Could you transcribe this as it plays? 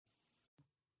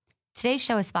Today's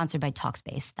show is sponsored by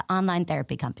Talkspace, the online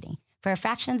therapy company. For a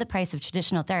fraction of the price of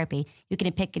traditional therapy, you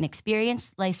can pick an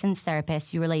experienced, licensed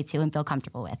therapist you relate to and feel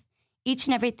comfortable with. Each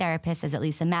and every therapist has at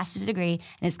least a master's degree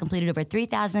and has completed over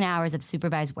 3,000 hours of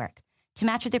supervised work. To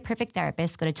match with your perfect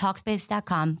therapist, go to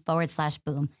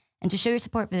Talkspace.com/boom. And to show your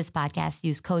support for this podcast,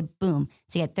 use code BOOM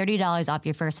to get $30 off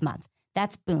your first month.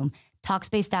 That's BOOM.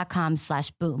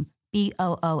 Talkspace.com/boom.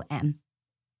 BOOM.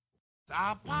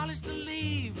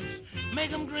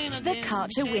 The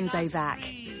Karcher Window Vac.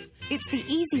 It's the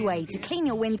easy way to clean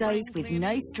your windows with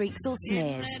no streaks or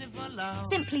smears.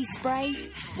 Simply spray,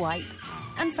 wipe,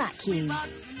 and vacuum.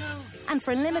 And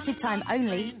for a limited time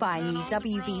only, buy a new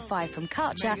WV5 from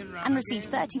Karcher and receive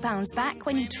 £30 back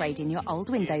when you trade in your old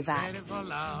window vac.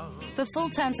 For full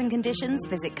terms and conditions,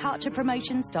 visit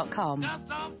KarcherPromotions.com.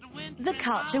 The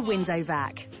Karcher Window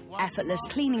Vac. Effortless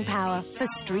cleaning power for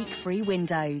streak-free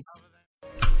windows.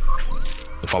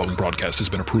 The following broadcast has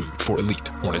been approved for elite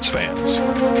Hornets fans. What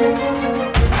a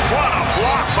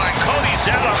block by Cody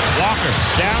Zeller. Walker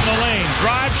down the lane,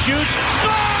 drive, shoots,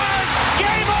 scores!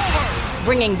 Game over!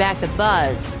 Bringing back the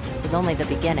buzz was only the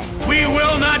beginning. We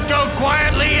will not go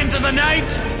quietly into the night.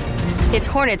 It's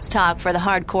Hornets talk for the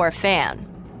hardcore fan.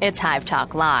 It's Hive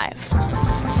Talk Live.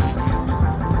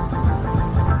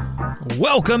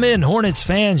 Welcome in, Hornets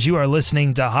fans. You are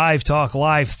listening to Hive Talk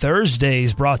Live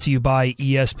Thursdays, brought to you by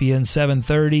ESPN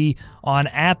 730 on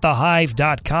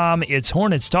 @thehive.com. It's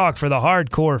Hornets Talk for the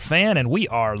hardcore fan, and we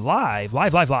are live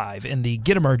in the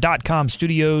Gittimer.com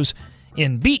studios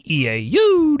in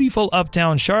beautiful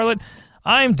Uptown Charlotte.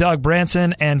 I'm Doug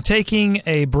Branson, and taking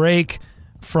a break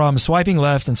from swiping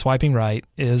left and swiping right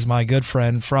is my good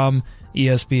friend from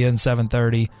ESPN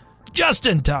 730,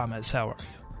 Justin Thomas. How are you?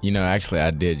 You know, actually,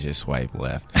 I did just swipe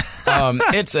left.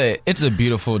 It's a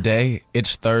beautiful day.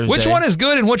 It's Thursday. Which one is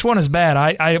good and which one is bad?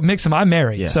 I mix them. I'm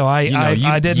married, so I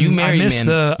missed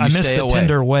the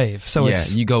Tinder wave. So yeah,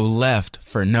 you go left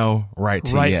for no, right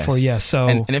to yes. Right for yes. So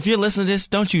and if you're listening to this,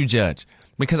 don't you judge,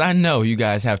 because I know you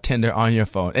guys have Tinder on your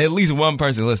phone. At least one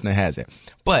person listening has it.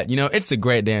 But you know, it's a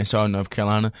great day in Charlotte, North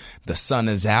Carolina. The sun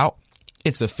is out.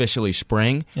 It's officially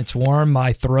spring. It's warm.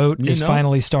 My throat is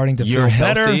finally starting to feel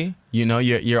better. You're healthy. You know,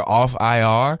 you're off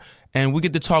IR, and we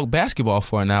get to talk basketball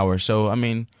for an hour. So, I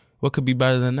mean, what could be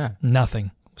better than that?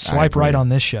 Nothing. Swipe right on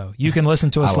this show. You can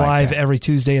listen to us live every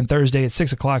Tuesday and Thursday at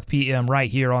 6 o'clock p.m. right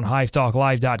here on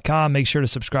HiveTalkLive.com. Make sure to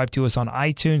subscribe to us on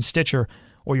iTunes, Stitcher,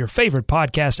 or your favorite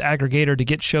podcast aggregator to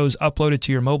get shows uploaded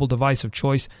to your mobile device of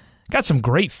choice. Got some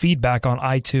great feedback on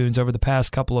iTunes over the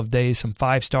past couple of days, some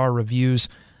 5-star reviews.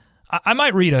 I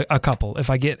might read a couple if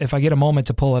I get a moment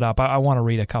to pull it up. I want to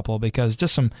read a couple because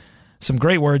just some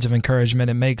great words of encouragement.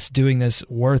 It makes doing this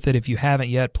worth it. If you haven't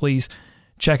yet, please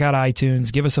check out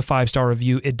iTunes. Give us a 5-star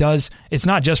review. It's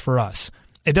not just for us.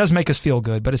 It does make us feel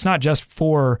good, but it's not just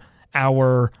for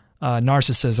our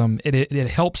narcissism. It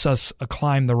helps us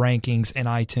climb the rankings in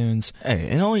iTunes.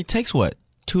 Hey, it only takes 2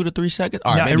 to 3 seconds.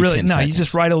 All right, no, maybe 10 seconds. You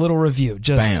just write a little review.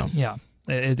 Bam. Yeah,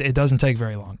 it doesn't take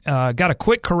very long. Got a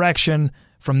quick correction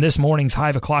from this morning's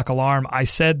Hive O'Clock alarm. I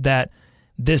said that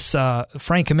this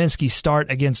Frank Kaminsky start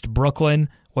against Brooklyn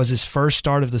was his first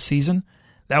start of the season.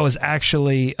 That was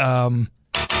actually,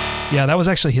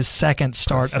 his second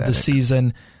start of the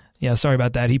season. Yeah, sorry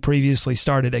about that. He previously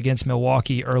started against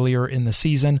Milwaukee earlier in the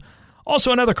season.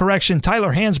 Also, another correction,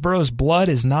 Tyler Hansborough's blood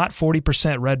is not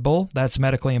 40% Red Bull. That's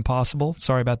medically impossible.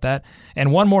 Sorry about that.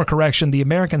 And one more correction, the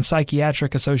American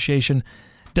Psychiatric Association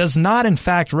does not, in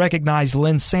fact, recognize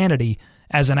linsanity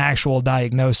as an actual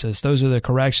diagnosis. Those are the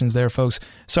corrections there, folks.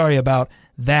 Sorry about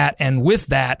that. And with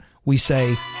that, we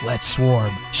say, let's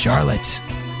swarm Charlotte.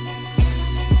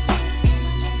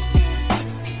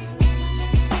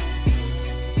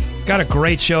 Got a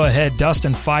great show ahead.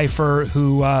 Dustin Phifer,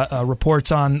 who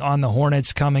reports on the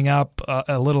Hornets, coming up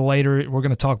a little later. We're going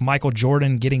to talk Michael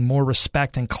Jordan getting more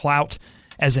respect and clout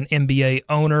as an NBA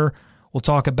owner. We'll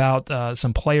talk about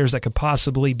some players that could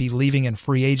possibly be leaving in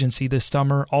free agency this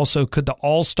summer. Also, could the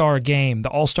All-Star game, the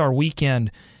All-Star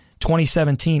weekend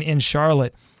 2017 in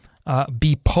Charlotte,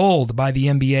 be pulled by the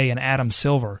NBA and Adam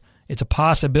Silver? It's a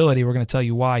possibility. We're going to tell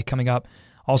you why coming up.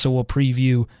 Also, we'll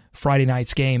preview Friday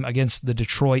night's game against the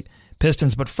Detroit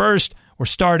Pistons. But first, we're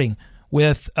starting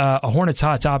with a Hornets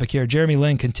hot topic here. Jeremy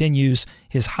Lin continues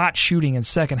his hot shooting and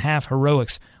second-half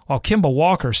heroics, while Kemba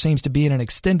Walker seems to be in an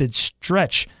extended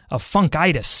stretch of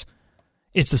funkitis.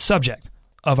 It's the subject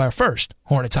of our first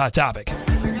Hornets hot topic.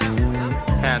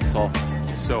 Hansel,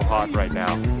 so hot right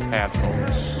now. Hansel.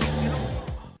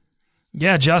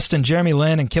 Yeah, Justin, Jeremy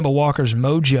Lin and Kemba Walker's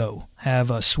mojo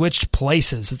have switched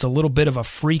places. It's a little bit of a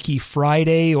Freaky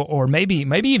Friday or maybe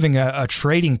even a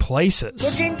trading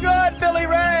places. Looking good, Billy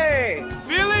Ray!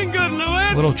 Feeling good,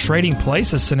 Louis. A little trading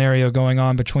places scenario going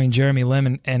on between Jeremy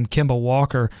Lin and Kemba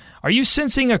Walker. Are you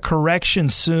sensing a correction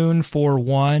soon for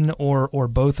one or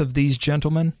both of these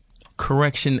gentlemen?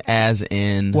 Correction as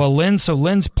in? Well,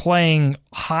 Lin's playing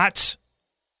hot.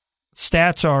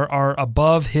 Stats are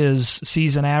above his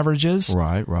season averages.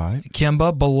 Right.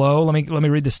 Kemba below. Let me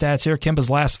read the stats here. Kemba's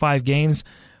last 5 games,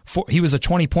 he was a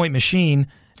 20-point machine.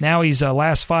 Now he's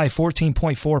last 5,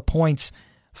 14.4 points,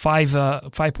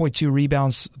 5.2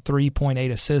 rebounds,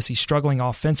 3.8 assists. He's struggling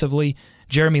offensively.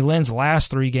 Jeremy Lin's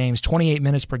last 3 games, 28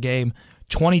 minutes per game,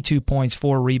 22 points,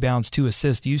 4 rebounds, 2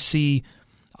 assists. Do you see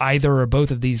either or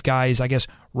both of these guys, I guess,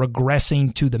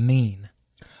 regressing to the mean?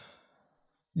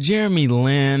 Jeremy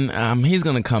Lin, he's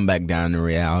gonna come back down to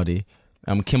reality.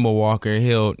 Kemba Walker,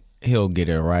 he'll get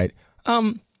it right.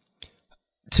 To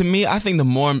me, I think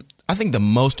the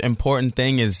most important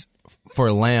thing is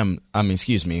for Lin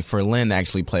to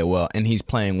actually play well, and he's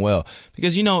playing well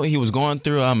because he was going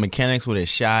through mechanics with his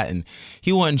shot, and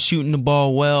he wasn't shooting the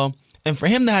ball well. And for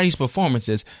him to have these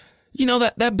performances,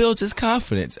 that builds his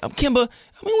confidence. Kemba,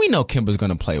 we know Kemba's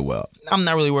gonna play well. I'm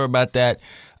not really worried about that.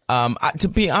 To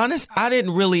be honest, I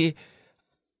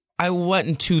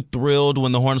wasn't too thrilled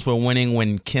when the Hornets were winning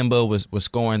when Kemba was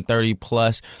scoring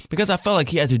 30-plus because I felt like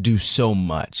he had to do so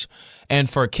much. And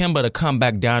for Kemba to come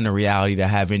back down to reality to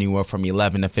have anywhere from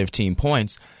 11 to 15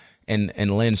 points and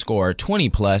Lin score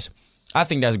 20-plus, I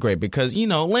think that's great because,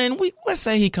 Lin, let's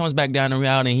say he comes back down to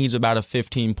reality and he's about a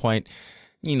 15-point,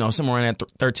 somewhere around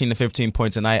 13 to 15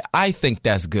 points a night. I think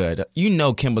that's good.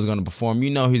 Kemba's going to perform.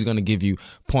 He's going to give you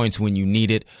points when you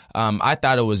need it. I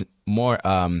thought it was more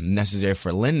necessary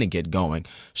for Lin to get going.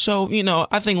 So,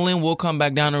 I think Lin will come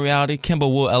back down to reality. Kemba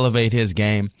will elevate his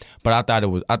game. But I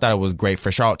thought it was great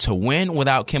for Charlotte to win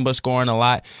without Kemba scoring a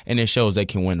lot, and it shows they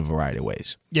can win a variety of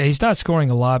ways. Yeah, he's not scoring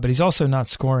a lot, but he's also not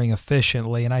scoring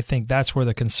efficiently, and I think that's where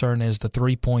the concern is. The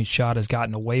three-point shot has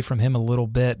gotten away from him a little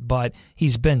bit, but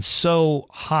he's been so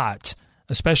hot,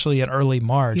 especially in early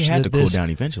March. He had to cool down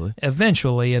eventually.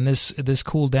 Eventually, and this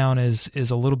cool down is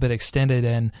a little bit extended,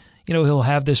 and he'll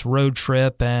have this road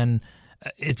trip, and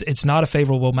it's not a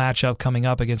favorable matchup coming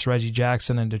up against Reggie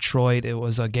Jackson in Detroit. It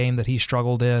was a game that he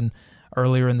struggled in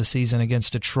earlier in the season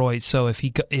against Detroit. So if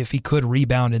he could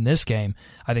rebound in this game,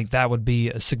 I think that would be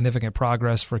a significant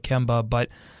progress for Kemba. But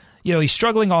he's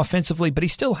struggling offensively, but he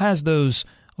still has those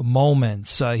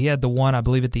moments. He had the one, I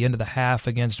believe, at the end of the half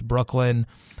against Brooklyn,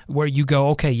 where you go,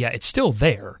 okay, yeah, it's still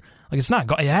there. Like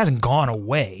it hasn't gone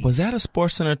away. Was that a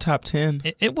SportsCenter top 10?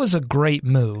 It was a great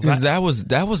move. That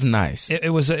was nice. It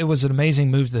was an amazing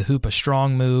move to the hoop, a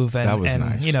strong move, and that was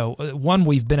nice. One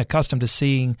we've been accustomed to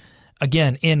seeing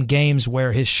again in games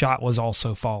where his shot was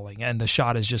also falling, and the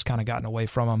shot has just kind of gotten away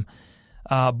from him.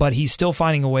 But he's still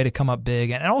finding a way to come up big,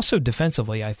 and also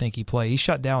defensively, I think he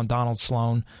shut down Donald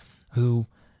Sloan, who.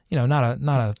 Not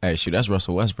a. Hey, shoot, that's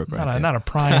Russell Westbrook right there. Not a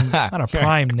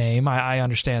prime name. I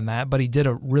understand that, but he did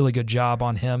a really good job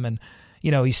on him, and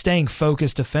he's staying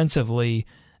focused defensively,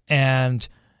 and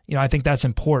I think that's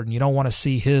important. You don't want to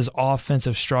see his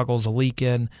offensive struggles leak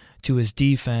in to his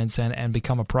defense and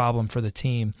become a problem for the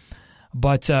team.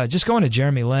 But just going to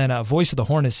Jeremy Lin, voice of the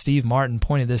Hornets, Steve Martin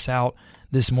pointed this out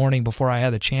this morning before I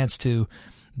had the chance to.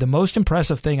 The most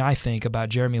impressive thing I think about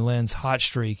Jeremy Lin's hot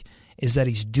streak is that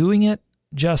he's doing it,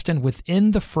 Justin,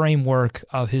 within the framework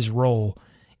of his role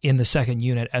in the second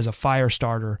unit as a fire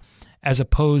starter, as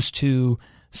opposed to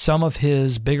some of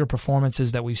his bigger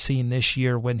performances that we've seen this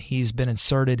year when he's been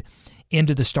inserted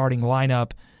into the starting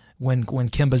lineup when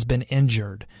Kemba's been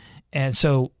injured. And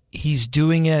so he's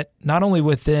doing it not only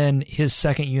within his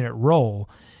second unit role,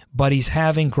 but he's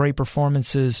having great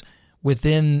performances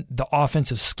within the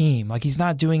offensive scheme. Like he's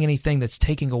not doing anything that's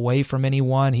taking away from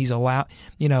anyone. He's allowed,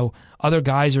 other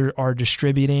guys are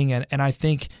distributing, and I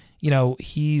think,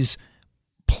 he's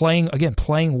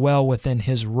playing well within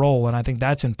his role, and I think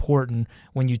that's important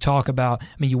when you talk about,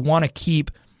 you want to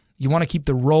keep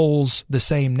the roles the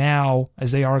same now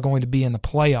as they are going to be in the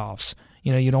playoffs.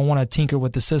 You don't want to tinker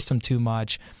with the system too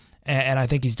much, and I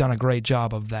think he's done a great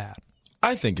job of that.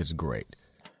 I think it's great.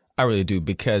 I really do,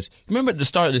 because remember at the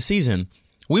start of the season,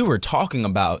 we were talking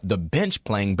about the bench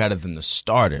playing better than the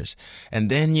starters. And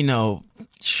then,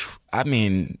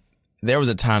 there was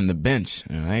a time the bench,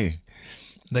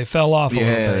 they fell off a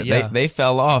little bit. Yeah, they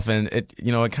fell off, and it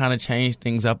kind of changed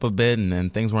things up a bit, and then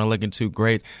things weren't looking too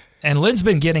great. And Lin's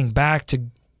been getting back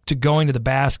going to the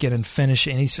basket and finish.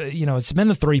 And he's, it's been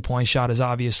the 3-point shot has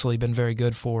obviously been very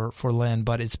good for Lin,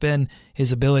 but it's been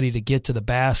his ability to get to the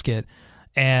basket,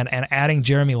 and adding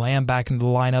Jeremy Lamb back into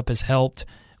the lineup has helped,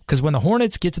 because when the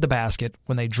Hornets get to the basket,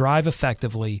 when they drive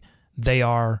effectively, they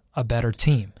are a better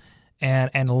team.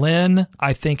 And Lin,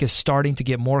 I think, is starting to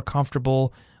get more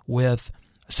comfortable with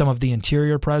some of the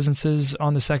interior presences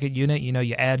on the second unit.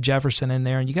 You add Jefferson in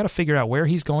there, and you got to figure out where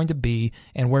he's going to be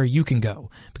and where you can go,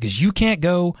 because you can't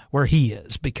go where he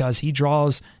is, because he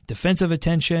draws defensive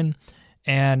attention,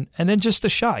 and then just the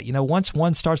shot. Once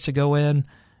one starts to go in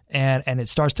and it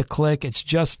starts to click, it's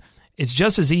just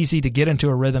as easy to get into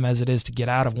a rhythm as it is to get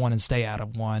out of one and stay out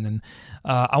of one. And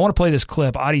I want to play this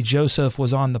clip. Adi Joseph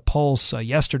was on the Pulse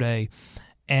yesterday,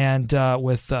 and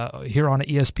with here on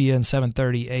ESPN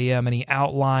 7:30 a.m., and he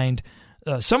outlined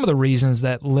some of the reasons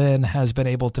that Lin has been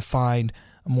able to find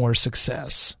more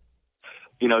success.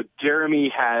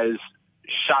 Jeremy has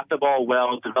shot the ball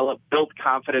well, built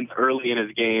confidence early in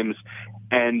his games,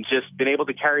 and just been able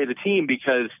to carry the team,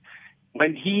 because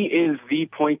when he is the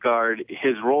point guard,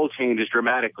 his role changes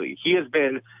dramatically. He has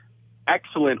been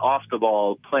excellent off the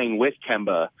ball playing with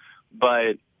Kemba,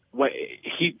 but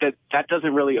that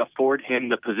doesn't really afford him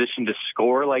the position to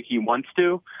score like he wants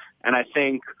to. And I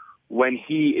think when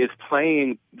he is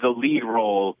playing the lead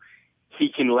role,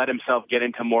 he can let himself get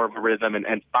into more of a rhythm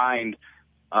and find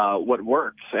what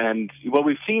works. And what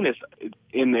we've seen is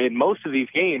in most of these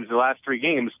games, the last 3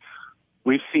 games,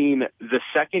 we've seen the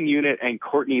second unit and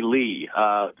Courtney Lee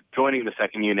joining the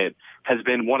second unit has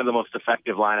been one of the most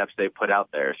effective lineups they've put out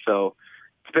there. So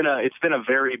it's been a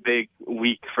very big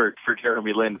week for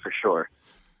Jeremy Lin for sure.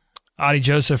 Adi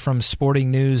Joseph from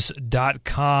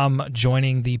sportingnews.com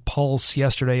joining the Pulse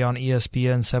yesterday on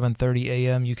ESPN 7:30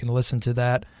 a.m. You can listen to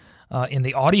that in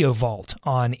the audio vault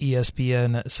on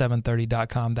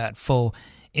ESPN730.com, that full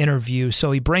interview.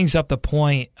 So he brings up the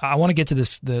point. I want to get to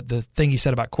this the thing he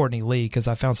said about Courtney Lee, because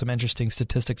I found some interesting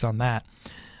statistics on that.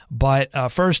 But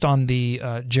first, on the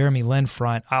Jeremy Lin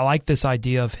front, I like this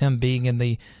idea of him being in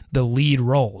the lead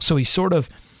role. So he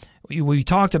we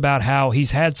talked about how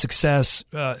he's had success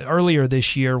earlier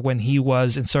this year when he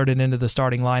was inserted into the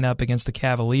starting lineup against the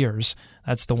Cavaliers.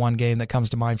 That's the one game that comes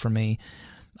to mind for me.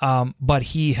 But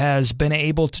he has been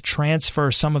able to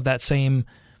transfer some of that same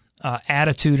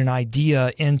attitude and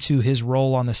idea into his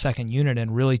role on the second unit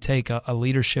and really take a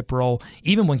leadership role,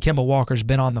 even when Kemba Walker's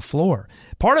been on the floor.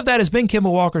 Part of that has been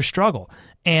Kemba Walker's struggle,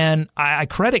 and I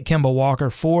credit Kemba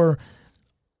Walker for,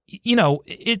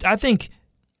 I think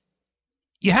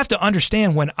you have to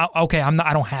understand when, okay,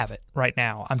 I don't have it right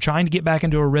now. I'm trying to get back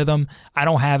into a rhythm. I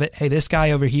don't have it. Hey, this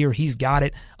guy over here, he's got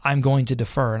it. I'm going to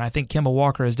defer. And I think Kemba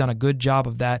Walker has done a good job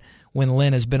of that when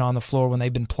Lin has been on the floor, when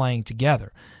they've been playing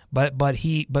together. But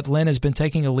Lin has been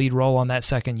taking a lead role on that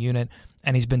second unit,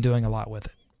 and he's been doing a lot with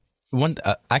it.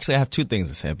 Actually, I have 2 things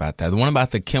to say about that. The one about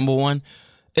the Kemba one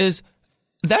is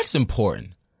that's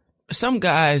important. Some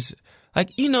guys,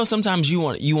 sometimes you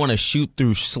want to shoot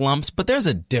through slumps, but there's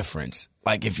a difference.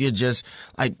 Like if you're just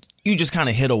you just kind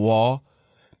of hit a wall,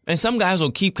 and some guys will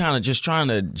keep kind of just trying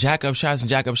to jack up shots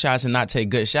and not take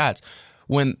good shots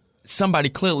when somebody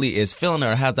clearly is feeling it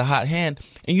or has a hot hand,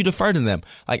 and you defer to them.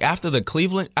 Like after the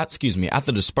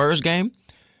Spurs game,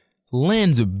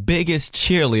 Lin's biggest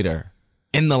cheerleader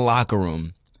in the locker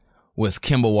room was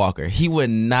Kemba Walker. He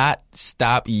would not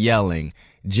stop yelling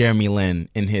Jeremy Lin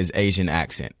in his Asian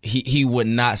accent. He would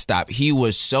not stop. He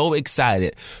was so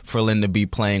excited for Lin to be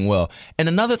playing well. And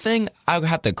another thing I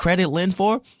have to credit Lin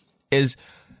for is,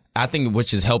 I think,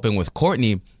 which is helping with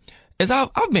Courtney, is I've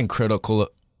been critical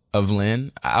of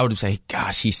Lin. I would say,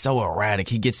 gosh, he's so erratic.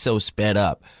 He gets so sped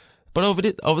up. But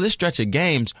over this stretch of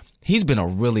games, he's been a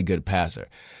really good passer.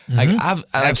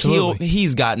 Absolutely.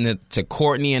 He's gotten it to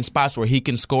Courtney in spots where he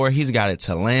can score. He's got it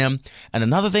to Lamb. And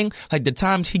another thing, the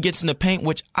times he gets in the paint,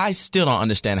 which I still don't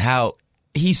understand how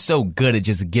he's so good at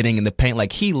just getting in the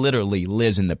paint. He literally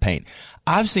lives in the paint.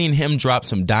 I've seen him drop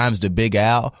some dimes to Big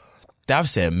Al that I've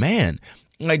said, man,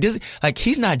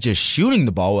 he's not just shooting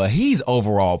the ball well, he's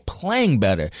overall playing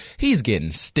better. He's getting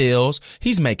steals,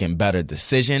 he's making better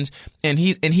decisions, and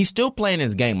he's still playing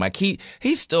his game.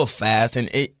 He's still fast and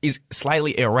he's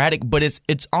slightly erratic, but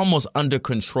it's almost under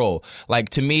control.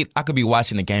 To me, I could be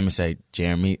watching the game and say,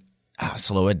 Jeremy,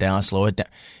 slow it down.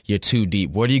 You're too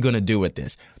deep. What are you going to do with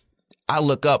this? I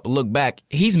look back.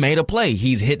 He's made a play.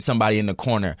 He's hit somebody in the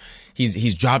corner.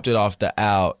 He's dropped it off the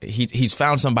out. He's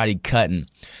found somebody cutting.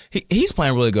 He's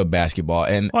playing really good basketball.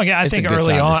 And I think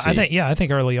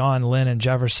early on, Lin and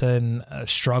Jefferson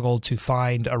struggled to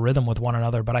find a rhythm with one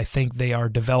another. But I think they are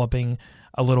developing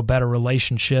a little better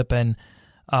relationship. And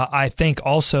I think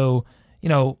also,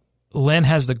 Lin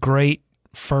has the great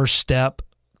first step,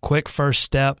 quick first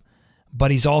step,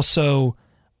 but he's also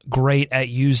great at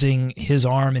using his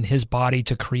arm and his body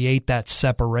to create that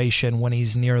separation when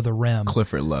he's near the rim.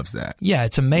 Clifford loves that. Yeah,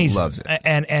 it's amazing. Loves it.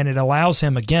 And it allows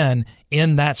him, again,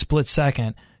 in that split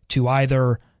second to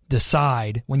either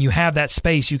decide, when you have that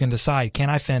space, you can decide, can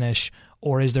I finish,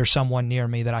 or is there someone near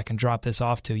me that I can drop this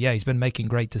off to? Yeah, he's been making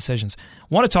great decisions.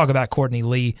 Want to talk about Courtney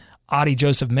Lee. Adi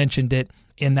Joseph mentioned it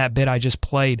in that bit I just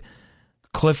played.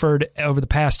 Clifford, over the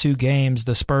past 2 games,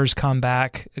 the Spurs come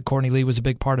back. Courtney Lee was a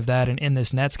big part of that. And in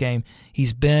this Nets game,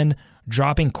 he's been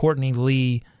dropping Courtney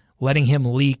Lee, letting him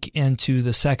leak into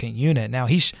the second unit. Now,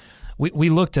 we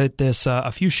looked at this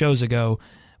a few shows ago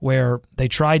where they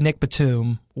tried Nick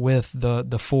Batum with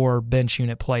the 4 bench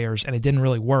unit players, and it didn't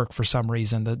really work for some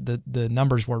reason. The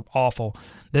numbers were awful.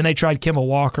 Then they tried Kemba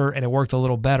Walker, and it worked a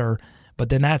little better, but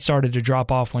then that started to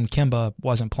drop off when Kemba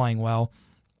wasn't playing well.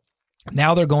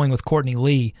 Now they're going with Courtney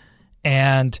Lee,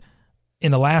 and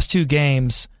in the last 2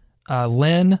 games,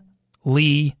 Lin,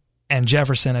 Lee, and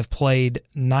Jefferson have played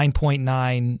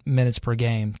 9.9 minutes per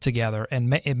game together,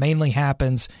 and it mainly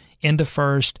happens into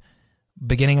first,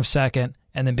 beginning of second,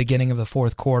 and then beginning of the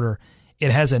fourth quarter.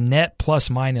 It has a net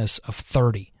plus-minus of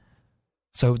 30.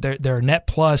 So they're net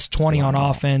plus 20 on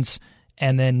offense,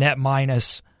 and then net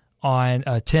minus on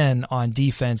 10 on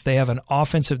defense. They have an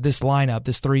offensive, this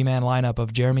 3-man lineup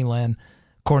of Jeremy Lin,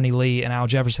 Courtney Lee, and Al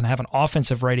Jefferson have an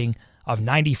offensive rating of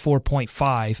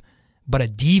 94.5, but a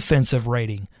defensive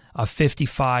rating of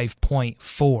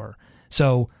 55.4.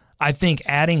 So I think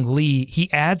adding Lee,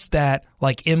 he adds that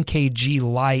like MKG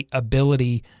light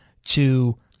ability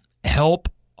to help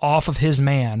off of his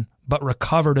man, but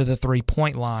recover to the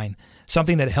 3-point line.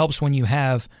 Something that helps when you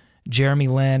have Jeremy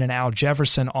Lin and Al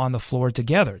Jefferson on the floor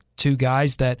together. 2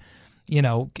 guys that,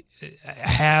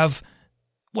 have,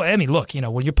 well, I mean, look,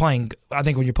 when you're playing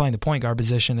the point guard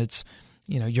position, it's,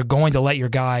 you're going to let your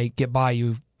guy get by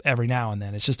you every now and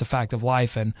then. It's just a fact of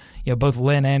life. And, both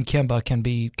Lin and Kemba can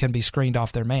be screened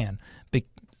off their man.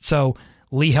 So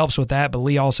Lee helps with that, but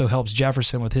Lee also helps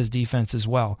Jefferson with his defense as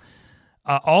well.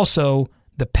 Also,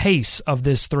 the pace of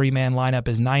this 3-man lineup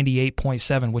is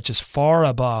 98.7, which is far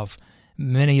above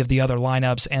many of the other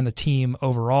lineups and the team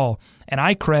overall. And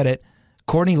I credit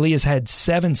Courtney Lee has had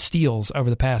 7 steals over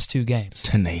the past 2 games.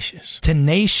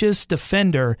 Tenacious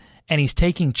defender, and he's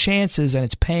taking chances, and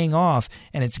it's paying off,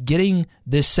 and it's getting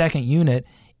this second unit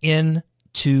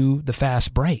into the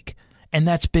fast break. And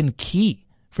that's been key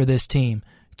for this team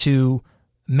to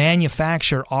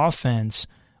manufacture offense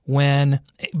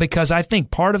because I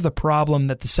think part of the problem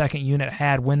that the second unit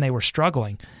had when they were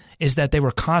struggling is that they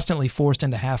were constantly forced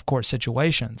into half-court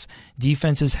situations.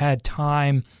 Defenses had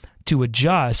time to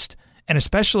adjust, and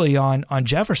especially on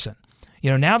Jefferson.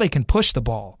 Now they can push the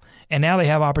ball, and now they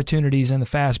have opportunities in the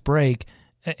fast break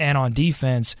and on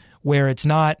defense where it's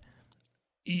not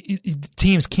 –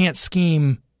 teams can't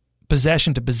scheme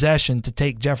possession to possession to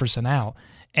take Jefferson out.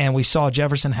 And we saw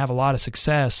Jefferson have a lot of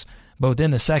success both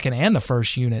in the second and the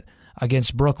first unit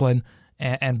against Brooklyn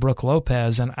and Brook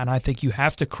Lopez, and I think you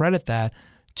have to credit that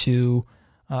to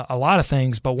a lot of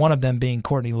things, but one of them being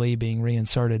Courtney Lee being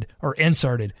inserted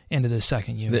into this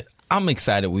second unit. I'm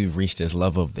excited we've reached this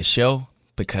level of the show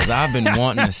because I've been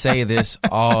wanting to say this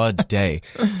all day.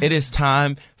 It is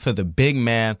time for the big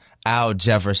man, Al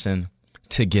Jefferson,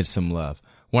 to get some love.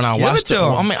 When I watched it,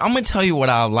 I'm going to tell you what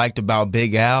I liked about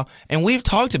Big Al, and we've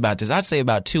talked about this, I'd say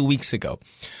about 2 weeks ago.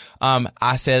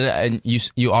 I said, and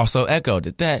you also echoed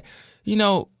it, that,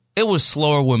 it was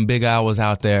slower when Big Al was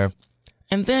out there.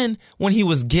 And then when he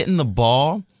was getting the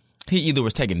ball, he either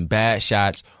was taking bad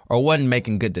shots or wasn't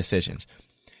making good decisions.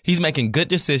 He's making good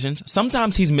decisions.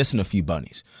 Sometimes he's missing a few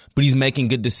bunnies, but he's making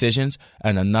good decisions.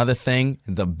 And another thing,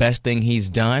 the best thing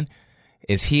he's done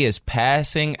is he is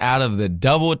passing out of the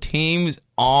double teams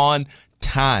on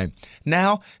time.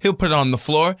 Now, he'll put it on the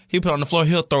floor. He'll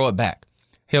throw it back.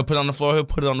 He'll put it on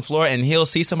the floor, and he'll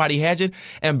see somebody hedge it.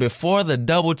 And before the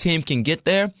double team can get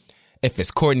there, if it's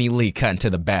Courtney Lee cutting to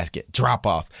the basket, drop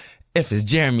off. If it's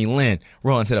Jeremy Lin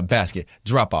rolling to the basket,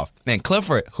 drop off. And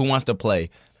Clifford, who wants to play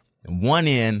 1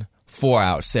 in, 4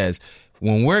 out, says,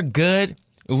 when we're good,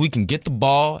 if we can get the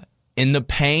ball in the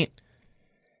paint,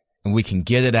 and we can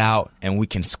get it out, and we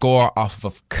can score off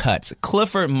of cuts.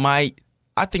 Clifford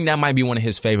I think that might be one of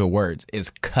his favorite words, is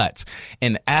cuts.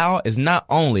 And Al is not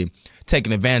only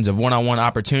taking advantage of one-on-one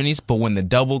opportunities, but when the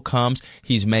double comes,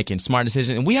 he's making smart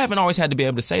decisions. And we haven't always had to be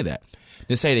able to say that.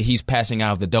 To say that he's passing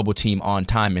out of the double team on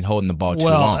time and holding the ball too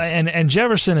long. And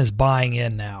Jefferson is buying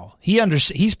in now.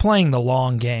 He's playing the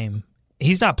long game.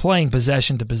 He's not playing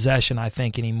possession to possession, I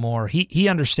think, anymore. He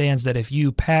understands that if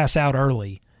you pass out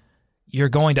early, you're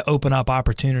going to open up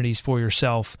opportunities for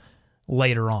yourself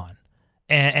later on.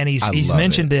 And he's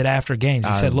mentioned it after games.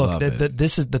 He said, "Look,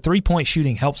 this is the 3-point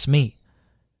shooting helps me,"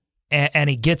 and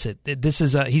he gets it. This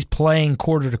is he's playing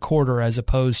quarter to quarter as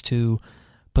opposed to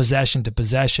possession to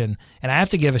possession. And I have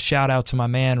to give a shout out to my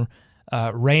man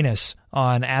Rainus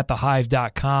on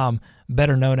 @thehive.com,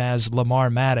 better known as Lamar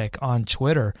Maddock on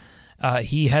Twitter.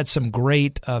 He had some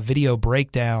great video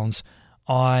breakdowns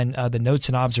on the Notes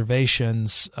and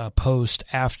Observations post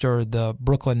after the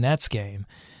Brooklyn Nets game,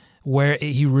 where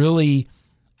he really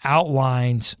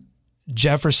outlined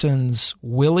Jefferson's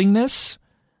willingness,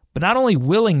 but not only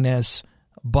willingness,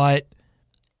 but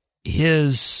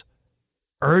his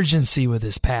urgency with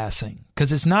his passing.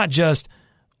 Because it's not just,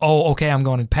 oh, okay, I'm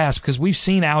going to pass, because we've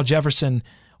seen Al Jefferson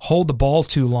hold the ball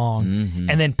too long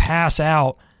and then pass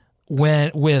out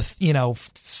with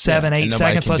 7, 8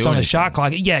 seconds left on the shot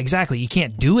clock. Yeah, exactly. You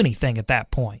can't do anything at that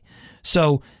point.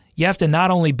 So you have to not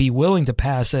only be willing to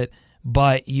pass it,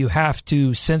 but you have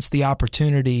to sense the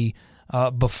opportunity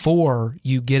before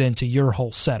you get into your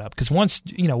whole setup. Because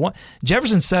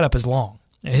Jefferson's setup is long.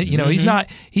 He's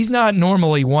not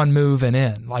normally one move and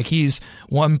in. Like, he's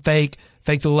one fake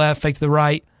to the left, fake to the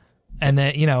right, and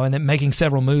then making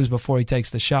several moves before he takes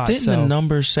the shot. Didn't the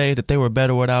numbers say that they were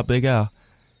better without Big Al?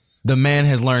 The man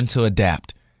has learned to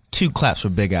adapt. 2 claps for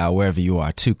Big Al wherever you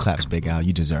are. 2 claps, Big Al.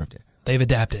 You deserved it. They've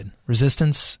adapted.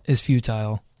 Resistance is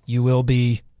futile. You will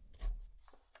be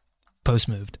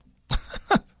post-moved.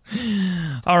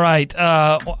 All right.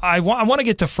 I want to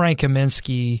get to Frank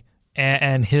Kaminsky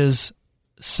and his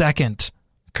second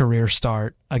career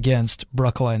start against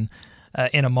Brooklyn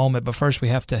in a moment. But first, we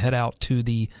have to head out to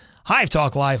the Hive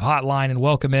Talk Live hotline and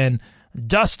welcome in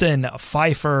Dustin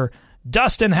Phifer.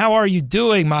 Dustin, how are you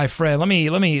doing, my friend? Let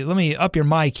me up your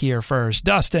mic here first.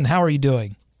 Dustin, how are you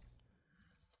doing?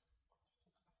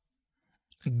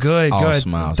 Good.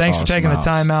 Smiles, Thanks for taking the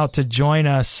time out to join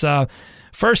us.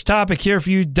 First topic here for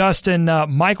you, Dustin.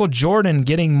 Michael Jordan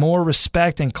getting more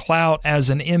respect and clout as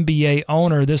an NBA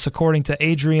owner. This according to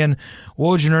Adrian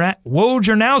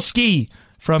Wojnarowski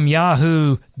from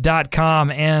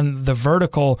Yahoo.com and The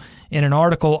Vertical. In an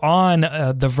article on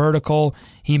The Vertical,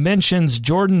 he mentions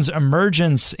Jordan's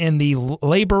emergence in the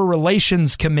Labor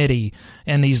Relations Committee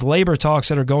and these labor talks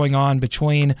that are going on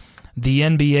between the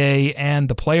NBA and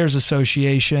the Players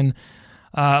Association.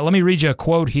 Let me read you a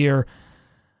quote here.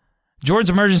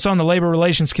 Jordan's emergence on the Labor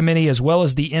Relations Committee, as well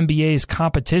as the NBA's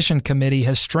Competition Committee,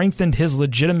 has strengthened his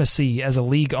legitimacy as a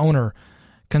league owner.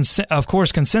 Of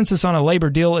course, consensus on a labor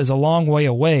deal is a long way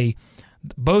away.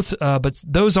 But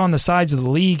those on the sides of the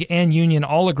league and union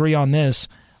all agree on this.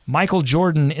 Michael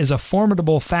Jordan is a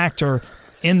formidable factor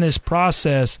in this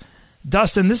process.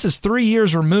 Dustin, this is 3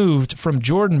 years removed from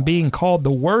Jordan being called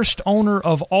the worst owner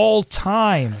of all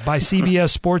time by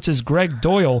CBS Sports' Greg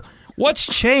Doyle. What's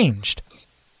changed?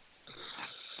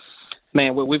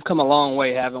 Man, we've come a long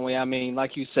way, haven't we? I mean,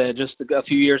 like you said, just a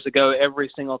few years ago, every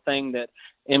single thing that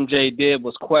MJ did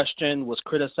was questioned, was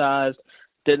criticized,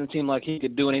 didn't seem like he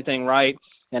could do anything right.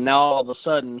 And now all of a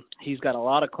sudden, he's got a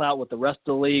lot of clout with the rest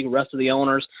of the league, rest of the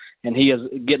owners, and he is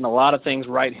getting a lot of things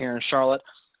right here in Charlotte.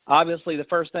 Obviously, the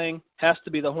first thing has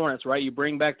to be the Hornets, right? You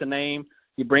bring back the name,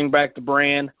 you bring back the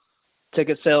brand,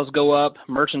 ticket sales go up,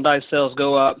 merchandise sales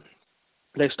go up.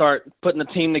 They start putting the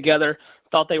team together.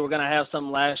 Thought they were going to have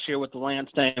something last year with the Lance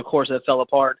thing. Of course, it fell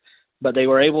apart. But they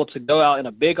were able to go out in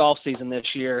a big offseason this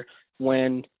year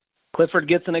when Clifford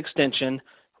gets an extension.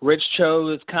 Rich Cho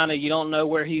is kind of, you don't know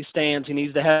where he stands. He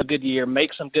needs to have a good year,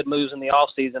 make some good moves in the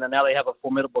offseason, and now they have a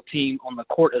formidable team on the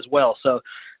court as well. So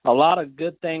a lot of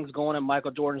good things going in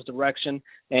Michael Jordan's direction.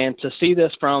 And to see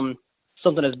this from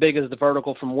something as big as The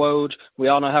Vertical from Woj, we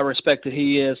all know how respected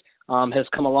he is, has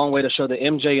come a long way to show that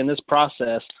MJ in this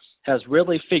process has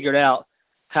really figured out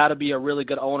how to be a really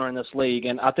good owner in this league.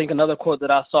 And I think another quote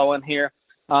that I saw in here,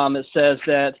 it says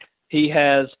that he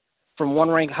has, from one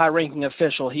high-ranking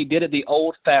official, he did it the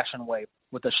old-fashioned way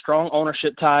with the strong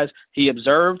ownership ties. He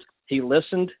observed, he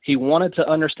listened, he wanted to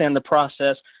understand the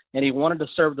process, and he wanted to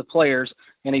serve the players.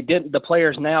 And he didn't. The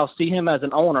players now see him as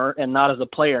an owner and not as a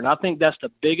player. And I think that's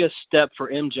the biggest step for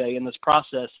MJ in this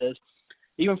process is,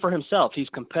 even for himself, he's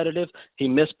competitive. He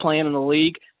missed playing in the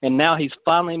league, and now he's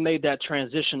finally made that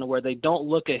transition to where they don't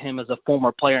look at him as a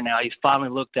former player now. He's finally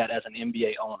looked at as an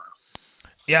NBA owner.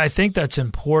 Yeah, I think that's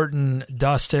important,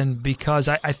 Dustin, because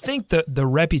I think the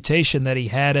reputation that he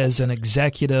had as an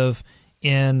executive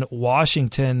in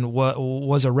Washington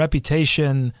was a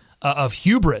reputation of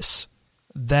hubris,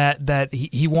 that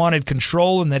he wanted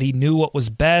control and that he knew what was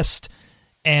best.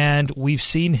 And we've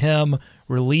seen him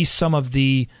release some of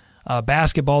the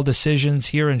basketball decisions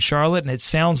here in Charlotte, and it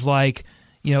sounds like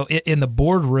in the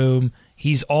boardroom,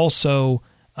 he's also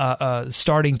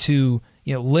starting to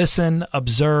listen,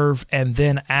 observe, and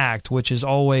then act, which is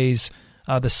always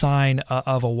the sign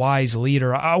of a wise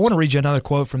leader. I want to read you another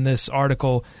quote from this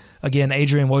article. Again,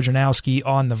 Adrian Wojnarowski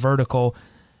on The Vertical.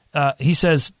 He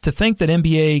says, to think that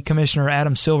NBA Commissioner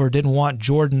Adam Silver didn't want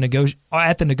Jordan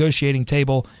at the negotiating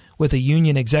table with a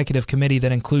union executive committee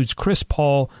that includes Chris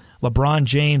Paul, LeBron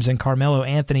James, and Carmelo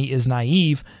Anthony is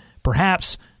naive.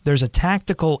 Perhaps there's a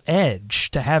tactical edge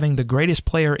to having the greatest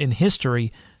player in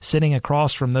history sitting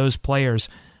across from those players.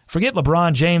 Forget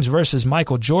LeBron James versus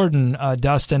Michael Jordan,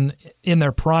 Dustin, in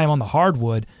their prime on the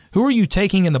hardwood. Who are you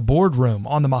taking in the boardroom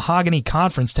on the mahogany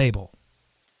conference table?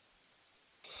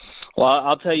 Well,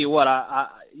 I'll tell you what,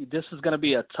 this is going to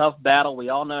be a tough battle. We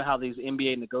all know how these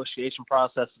NBA negotiation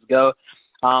processes go,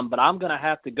 but I'm going to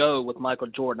have to go with Michael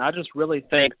Jordan. I just really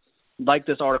think, like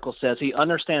this article says, he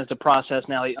understands the process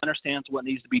now. He understands what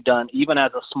needs to be done, even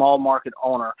as a small market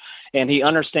owner, and he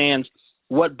understands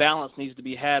what balance needs to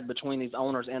be had between these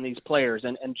owners and these players.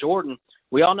 And Jordan,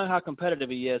 we all know how competitive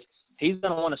he is. He's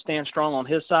going to want to stand strong on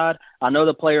his side. I know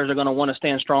the players are going to want to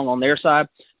stand strong on their side,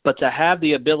 but to have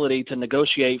the ability to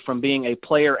negotiate from being a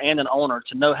player and an owner,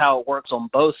 to know how it works on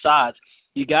both sides,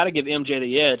 you got to give MJ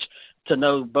the edge to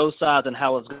know both sides and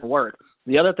how it's going to work.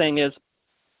 The other thing is,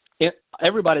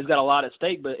 everybody's got a lot at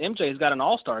stake, but MJ's got an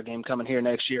all-star game coming here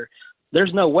next year.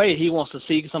 There's no way he wants to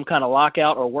see some kind of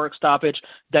lockout or work stoppage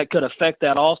that could affect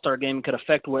that all-star game, could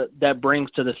affect what that brings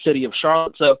to the city of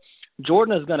Charlotte. So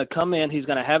Jordan is going to come in. He's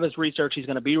going to have his research. He's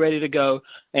going to be ready to go.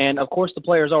 And, of course, the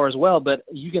players are as well. But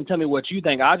you can tell me what you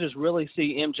think. I just really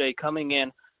see MJ coming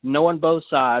in, knowing both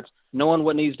sides, knowing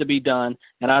what needs to be done.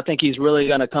 And I think he's really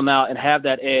going to come out and have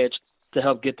that edge to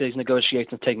help get these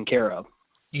negotiations taken care of.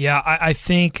 Yeah, I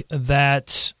think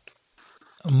that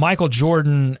Michael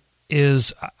Jordan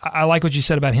is – I like what you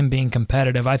said about him being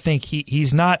competitive. I think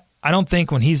he's not – I don't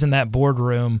think when he's in that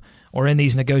boardroom or in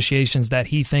these negotiations that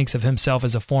he thinks of himself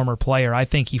as a former player. I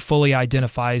think he fully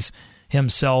identifies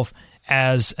himself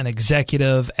as an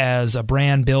executive, as a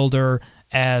brand builder,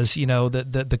 as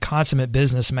the consummate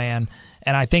businessman.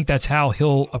 And I think that's how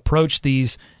he'll approach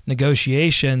these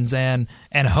negotiations and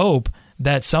hope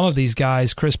that some of these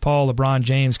guys, Chris Paul, LeBron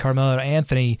James, Carmelo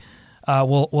Anthony,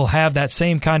 will have that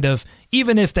same kind of,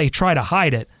 even if they try to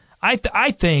hide it,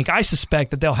 I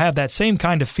suspect that they'll have that same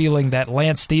kind of feeling that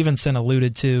Lance Stevenson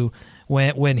alluded to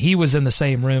when he was in the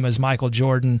same room as Michael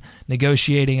Jordan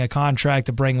negotiating a contract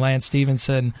to bring Lance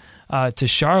Stevenson to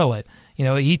Charlotte.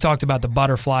 He talked about the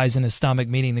butterflies in his stomach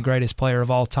meeting the greatest player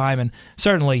of all time. And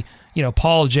certainly,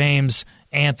 Paul, James,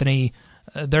 Anthony,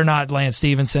 they're not Lance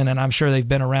Stevenson, and I'm sure they've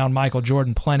been around Michael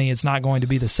Jordan plenty. It's not going to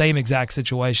be the same exact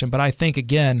situation. But I think,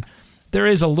 again, there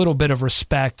is a little bit of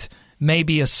respect,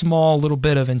 maybe a small little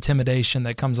bit of intimidation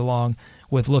that comes along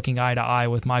with looking eye to eye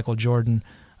with Michael Jordan.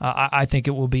 I think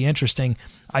it will be interesting.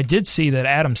 I did see that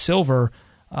Adam Silver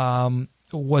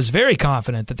was very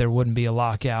confident that there wouldn't be a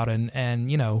lockout, and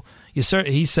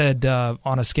he said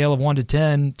on a scale of 1 to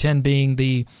 10, 10 being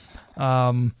the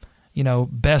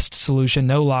best solution,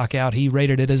 no lockout, he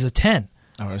rated it as a 10.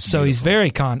 So beautiful. He's very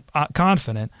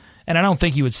confident, and I don't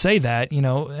think you would say that,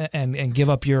 and give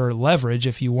up your leverage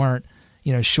if you weren't,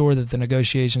 sure that the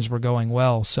negotiations were going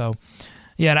well. So,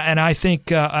 yeah, and I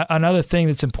think another thing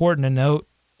that's important to note,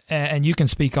 and you can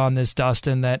speak on this,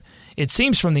 Dustin, that it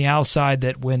seems from the outside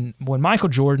that when Michael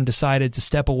Jordan decided to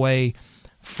step away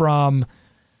from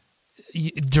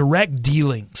direct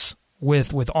dealings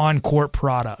with on-court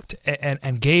product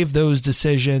and gave those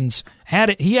decisions,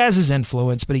 he has his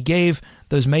influence, but he gave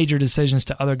those major decisions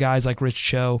to other guys like Rich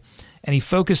Cho, and he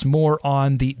focused more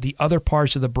on the other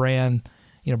parts of the brand,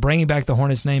 bringing back the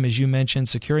Hornets name, as you mentioned,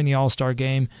 securing the All-Star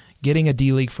game, getting a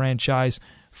D-League franchise.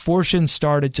 Fortune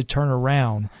started to turn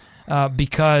around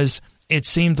because it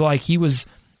seemed like he was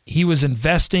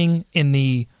investing in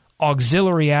the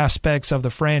auxiliary aspects of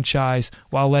the franchise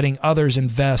while letting others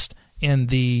invest in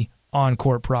the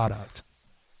on-court product.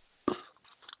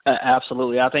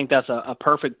 Absolutely. I think that's a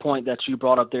perfect point that you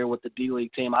brought up there with the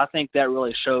D-League team. I think that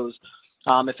really shows,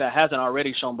 if it hasn't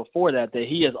already shown before that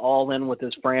he is all in with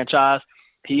his franchise.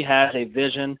 He has a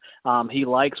vision. He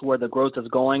likes where the growth is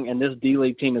going, and this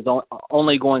D-League team is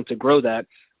only going to grow that.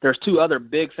 There's two other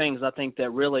big things I think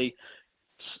that really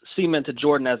cemented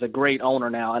Jordan as a great owner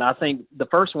now, and I think the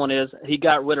first one is he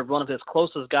got rid of one of his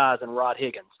closest guys in Rod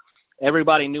Higgins.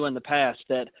 Everybody knew in the past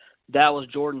that was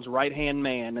Jordan's right-hand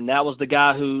man, and that was the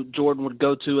guy who Jordan would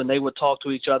go to, and they would talk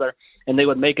to each other, and they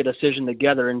would make a decision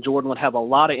together, and Jordan would have a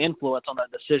lot of influence on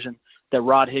that decision that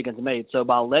Rod Higgins made. So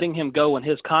by letting him go when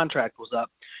his contract was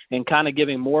up and kind of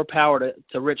giving more power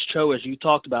to Rich Cho, as you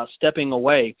talked about, stepping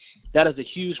away. That is a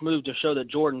huge move to show that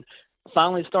Jordan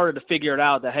finally started to figure it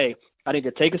out that, hey, I need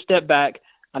to take a step back.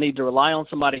 I need to rely on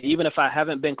somebody, even if I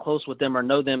haven't been close with them or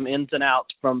know them ins and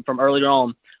outs from earlier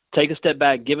on. Take a step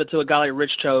back, give it to a guy like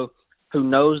Rich Cho who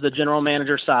knows the general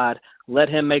manager side, let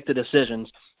him make the decisions.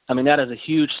 I mean, that is a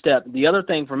huge step. The other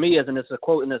thing for me is, and it's a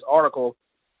quote in this article,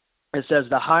 it says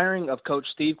the hiring of Coach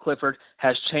Steve Clifford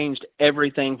has changed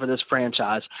everything for this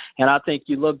franchise. And I think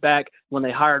you look back when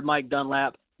they hired Mike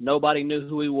Dunlap, nobody knew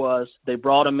who he was. They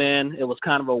brought him in. It was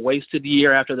kind of a wasted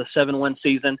year after the 7-win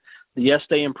season. Yes,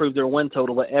 they improved their win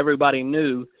total, but everybody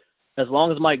knew as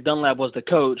long as Mike Dunlap was the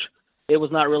coach, it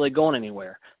was not really going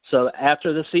anywhere. So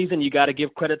after the season, you got to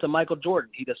give credit to Michael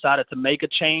Jordan. He decided to make a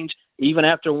change even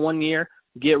after 1 year,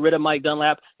 get rid of Mike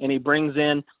Dunlap, and he brings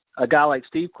in a guy like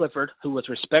Steve Clifford, who was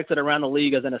respected around the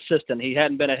league as an assistant. He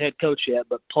hadn't been a head coach yet,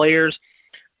 but players,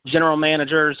 general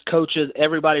managers, coaches,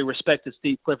 everybody respected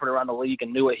Steve Clifford around the league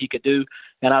and knew what he could do.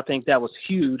 And I think that was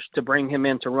huge to bring him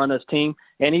in to run this team.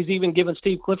 And he's even given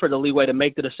Steve Clifford the leeway to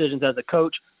make the decisions as a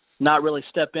coach, not really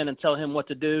step in and tell him what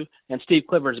to do. And Steve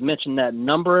Clifford's mentioned that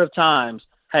number of times,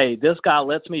 hey, this guy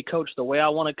lets me coach the way I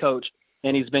want to coach,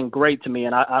 and he's been great to me,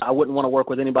 and I wouldn't want to work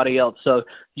with anybody else. So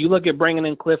you look at bringing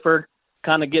in Clifford,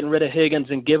 kind of getting rid of Higgins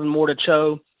and giving more to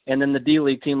Cho, and then the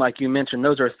D-League team, like you mentioned,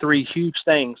 those are three huge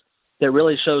things that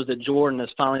really shows that Jordan is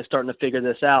finally starting to figure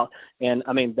this out. And,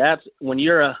 I mean, that's when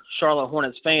you're a Charlotte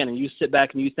Hornets fan and you sit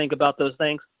back and you think about those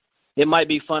things, it might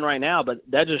be fun right now, but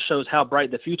that just shows how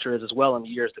bright the future is as well in the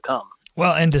years to come.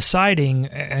 Well, and deciding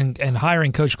and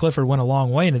hiring Coach Clifford went a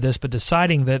long way into this, but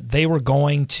deciding that they were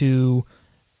going to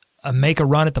make a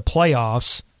run at the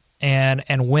playoffs and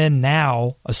win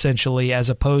now, essentially, as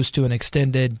opposed to an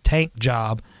extended tank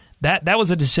job, that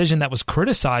was a decision that was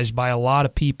criticized by a lot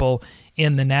of people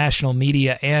in the national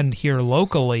media and here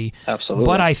locally. Absolutely.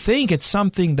 But I think it's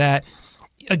something that,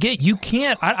 again, you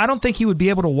can't – I don't think he would be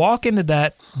able to walk into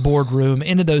that boardroom,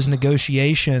 into those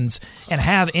negotiations, and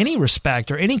have any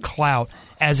respect or any clout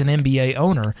as an NBA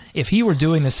owner if he were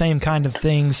doing the same kind of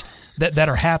things that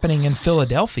are happening in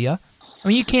Philadelphia. I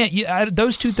mean, you can't.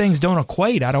 Those two things don't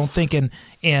equate. I don't think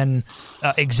in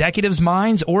executives'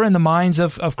 minds or in the minds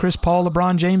of Chris Paul,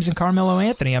 LeBron James, and Carmelo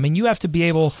Anthony. I mean, you have to be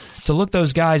able to look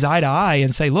those guys eye to eye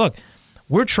and say, "Look,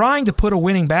 we're trying to put a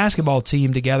winning basketball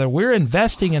team together. We're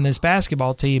investing in this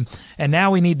basketball team, and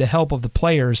now we need the help of the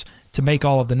players to make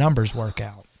all of the numbers work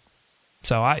out."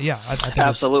 So, I think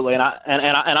absolutely, and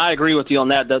I agree with you on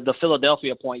that. The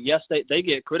Philadelphia point, yes, they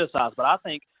get criticized, but I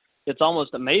think it's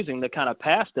almost amazing the kind of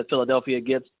pass that Philadelphia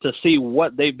gets to see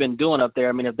what they've been doing up there.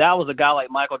 I mean, if that was a guy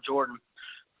like Michael Jordan,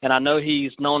 and I know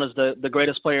he's known as the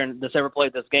greatest player that's ever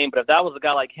played this game, but if that was a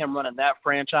guy like him running that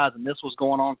franchise and this was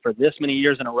going on for this many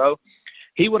years in a row,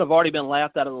 he would have already been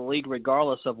laughed out of the league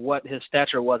regardless of what his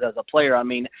stature was as a player. I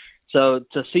mean, so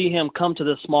to see him come to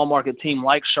this small market team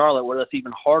like Charlotte where it's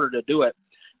even harder to do it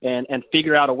and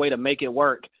figure out a way to make it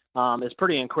work is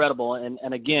pretty incredible.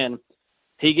 And again,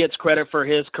 he gets credit for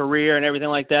his career and everything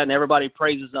like that, and everybody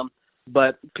praises him.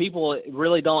 But people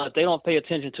really don't, if they don't pay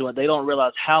attention to it, they don't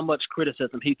realize how much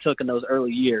criticism he took in those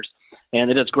early years.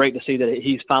 And it is great to see that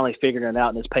he's finally figuring it out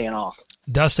and it's paying off.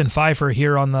 Dustin Phifer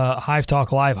here on the Hive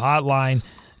Talk Live hotline.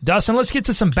 Dustin, let's get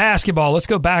to some basketball. Let's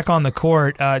go back on the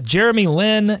court. Jeremy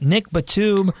Lin, Nick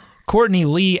Batum, Courtney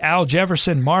Lee, Al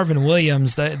Jefferson, Marvin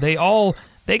Williams, they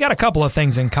got a couple of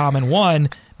things in common. One,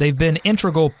 they've been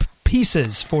integral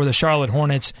pieces for the Charlotte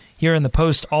Hornets here in the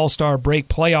post-All-Star break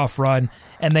playoff run,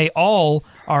 and they all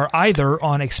are either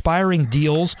on expiring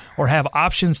deals or have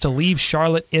options to leave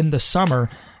Charlotte in the summer.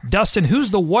 Dustin,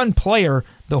 who's the one player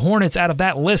the Hornets, out of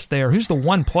that list there, who's the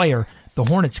one player the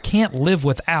Hornets can't live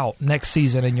without next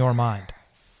season in your mind?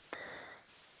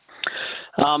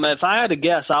 If I had to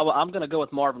guess, I'm going to go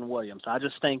with Marvin Williams. I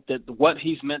just think that what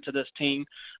he's meant to this team,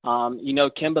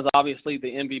 Kemba's obviously the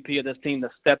MVP of this team,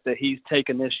 the step that he's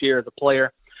taken this year as a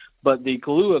player. But the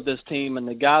glue of this team and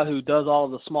the guy who does all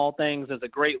of the small things as a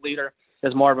great leader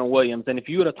is Marvin Williams. And if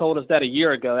you would have told us that a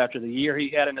year ago after the year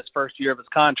he had in his first year of his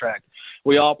contract,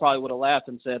 we all probably would have laughed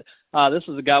and said, this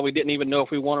is a guy we didn't even know if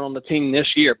we wanted on the team this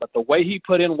year. But the way he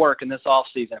put in work in this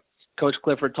offseason, Coach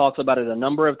Clifford talks about it a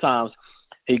number of times.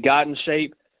 He got in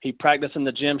shape. He practiced in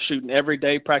the gym, shooting every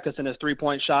day, practicing his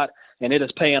three-point shot, and it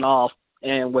is paying off.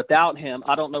 And without him,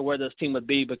 I don't know where this team would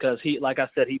be because he, like I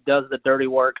said, he does the dirty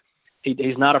work.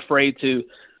 He's not afraid to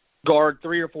guard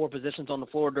 3 or 4 positions on the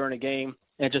floor during a game.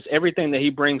 And just everything that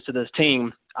he brings to this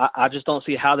team, I just don't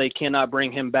see how they cannot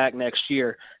bring him back next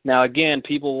year. Now, again,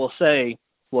 people will say,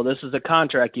 well, this is a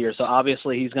contract year, so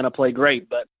obviously he's going to play great.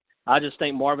 But I just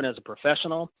think Marvin is a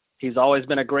professional. He's always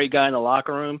been a great guy in the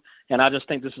locker room, and I just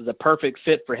think this is a perfect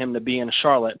fit for him to be in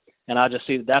Charlotte. And I just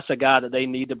see that's a guy that they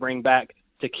need to bring back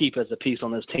to keep as a piece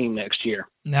on this team next year.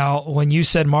 Now, when you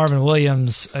said Marvin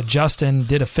Williams, Justin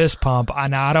did a fist pump.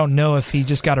 I don't know if he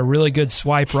just got a really good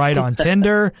swipe right on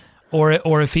Tinder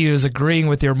or if he was agreeing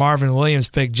with your Marvin Williams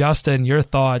pick. Justin, your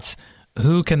thoughts.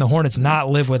 Who can the Hornets not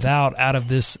live without out of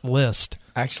this list?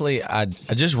 Actually, I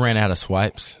just ran out of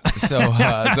swipes, so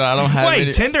I don't have. Wait,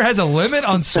 any. Tinder has a limit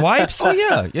on swipes? Oh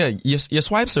yeah. Your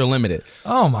swipes are limited.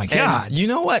 Oh my God! And you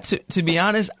know what? To be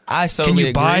honest, I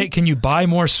totally agree. Can you buy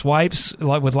more swipes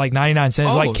with like 99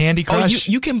 cents, like Candy Crush?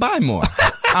 You can buy more.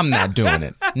 I'm not doing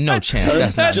it. No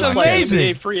chance. That's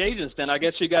amazing. Free agents, then I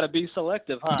guess you got to be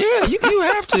selective, huh? Yeah, you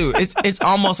have to. It's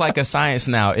almost like a science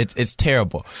now. It's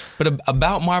terrible. But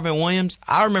about Marvin Williams,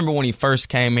 I remember when he first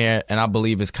came here, and I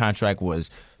believe his contract was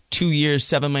 2 years,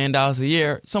 $7 million a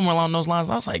year, somewhere along those lines.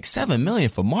 I was like, $7 million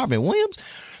for Marvin Williams?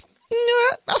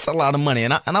 Yeah, that's a lot of money.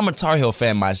 And I'm a Tar Heel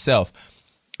fan myself.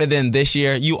 And then this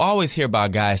year, you always hear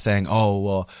about guys saying, "Oh,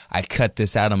 well, I cut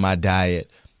this out of my diet.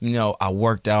 I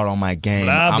worked out on my game.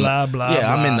 Blah, blah.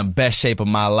 I'm in the best shape of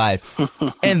my life."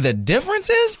 And the difference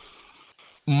is,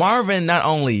 Marvin not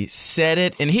only said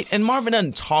it, and Marvin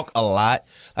doesn't talk a lot.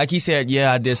 Like he said,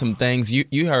 "Yeah, I did some things."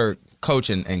 You heard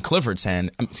Coach and Clifford saying,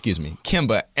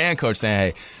 Kemba and Coach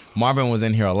saying, "Hey, Marvin was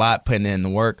in here a lot, putting in the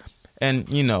work," and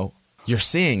you're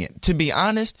seeing it. To be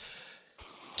honest,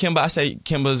 Kemba, I say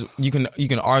Kemba's. You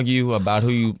can argue about who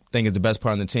you think is the best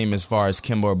player on the team as far as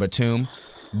Kemba or Batum.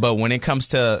 But when it comes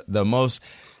to the most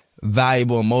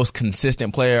valuable, most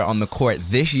consistent player on the court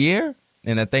this year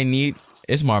and that they need,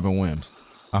 it's Marvin Williams.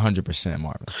 100%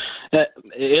 Marvin.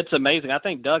 It's amazing. I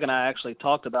think Doug and I actually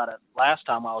talked about it last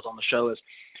time I was on the show.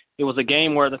 It was a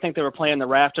game where I think they were playing the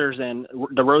Raptors and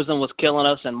DeRozan was killing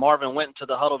us, and Marvin went into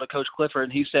the huddle to Coach Clifford,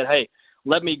 and he said, "Hey,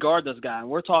 let me guard this guy." And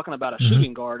we're talking about a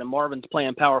shooting guard, and Marvin's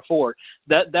playing power forward.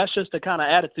 That's just the kind of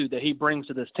attitude that he brings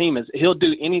to this team. Is he'll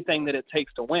do anything that it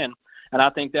takes to win. And I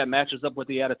think that matches up with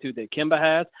the attitude that Kemba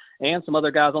has and some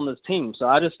other guys on this team. So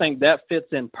I just think that fits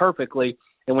in perfectly.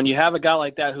 And when you have a guy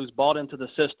like that who's bought into the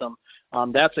system,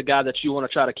 that's a guy that you want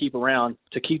to try to keep around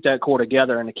to keep that core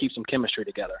together and to keep some chemistry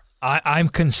together. I'm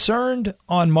concerned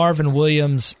on Marvin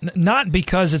Williams, not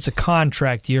because it's a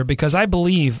contract year, because I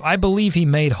believe he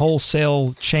made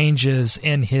wholesale changes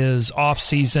in his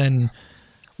offseason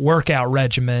workout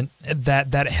regimen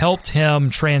that helped him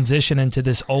transition into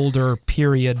this older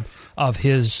period of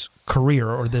his career,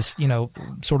 or this,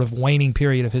 sort of waning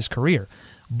period of his career.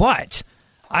 But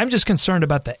I'm just concerned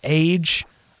about the age.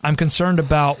 I'm concerned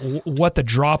about what the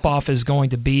drop-off is going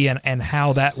to be and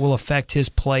how that will affect his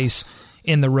place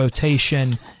in the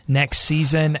rotation next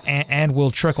season and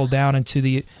will trickle down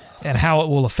into and how it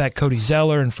will affect Cody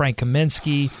Zeller and Frank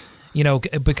Kaminsky,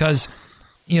 because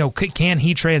can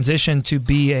he transition to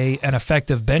be an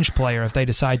effective bench player if they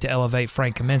decide to elevate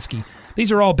Frank Kaminsky? These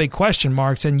are all big question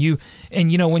marks, and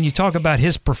when you talk about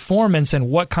his performance and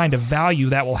what kind of value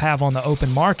that will have on the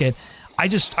open market,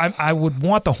 I would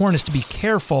want the Hornets to be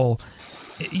careful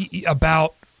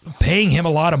about paying him a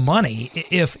lot of money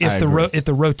if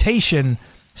the rotation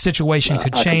situation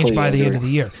could change by the end of the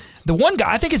year. The one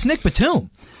guy, I think it's Nick Batum.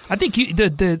 I think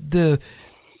the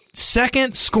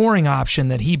second scoring option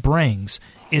that he brings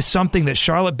is something that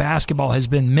Charlotte basketball has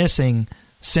been missing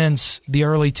since the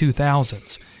early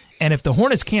 2000s. And if the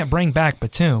Hornets can't bring back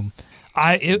Batum,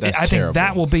 I think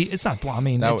that will be. It's not. I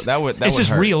mean, it's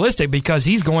just realistic because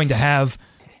he's going to have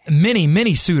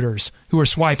many suitors who are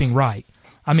swiping right.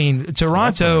 I mean,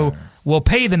 Toronto will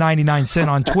pay the 99 cent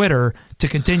on Twitter to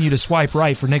continue to swipe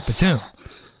right for Nick Batum.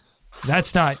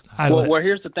 That's not. Well,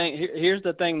 here's the thing. Here's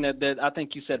the thing that I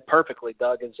think you said perfectly,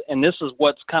 Doug. And this is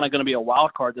what's kind of going to be a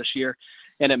wild card this year,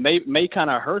 and it may kind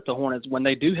of hurt the Hornets when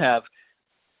they do have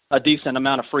a decent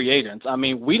amount of free agents. I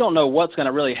mean, we don't know what's going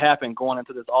to really happen going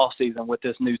into this offseason with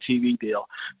this new TV deal.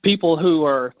 People who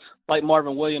are like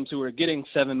Marvin Williams, who are getting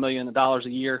 $7 million a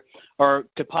year, or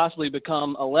could possibly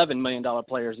become $11 million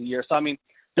players a year. So, I mean,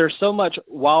 there's so much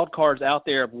wild cards out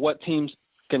there of what teams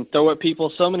can throw at people.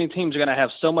 So many teams are going to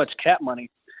have so much cap money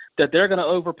that they're going to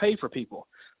overpay for people.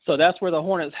 So that's where the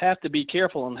Hornets have to be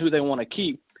careful on who they want to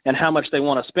keep and how much they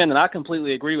want to spend. And I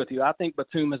completely agree with you. I think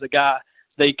Batum is a guy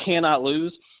they cannot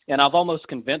lose. And I've almost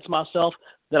convinced myself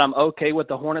that I'm okay with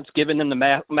the Hornets giving them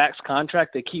the max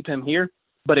contract to keep him here.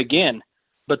 But again,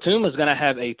 Batum is going to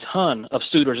have a ton of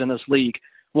suitors in this league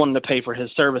wanting to pay for his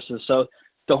services. So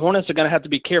the Hornets are going to have to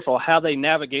be careful how they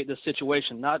navigate this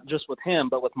situation, not just with him,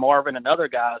 but with Marvin and other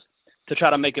guys, to try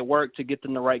to make it work to get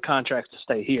them the right contracts to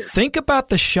stay here. Think about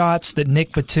the shots that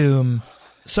Nick Batum,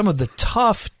 some of the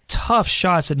tough tough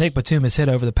shots that Nick Batum has hit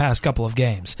over the past couple of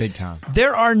games. Big time.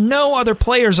 There are no other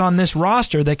players on this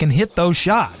roster that can hit those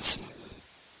shots.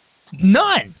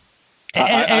 None.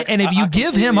 And if you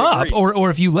give him up or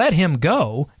if you let him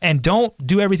go and don't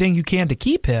do everything you can to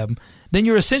keep him, then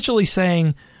you're essentially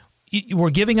saying we're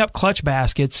giving up clutch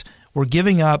baskets, we're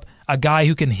giving up a guy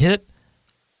who can hit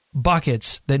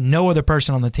buckets that no other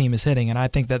person on the team is hitting, and I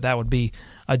think that would be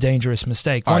a dangerous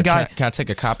mistake. All right, guy, can I take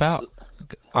a cop-out?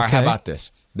 All right, how about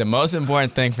this? The most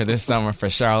important thing for this summer for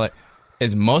Charlotte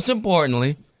is, most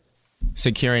importantly,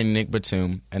 securing Nick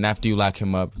Batum, and after you lock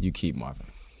him up, you keep Marvin.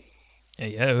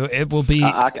 Yeah, it will be.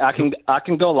 I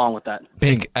can go along with that.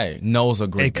 Big, hey, Noel's a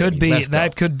great. It could be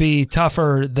that could be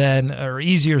tougher than or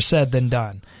easier said than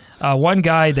done. One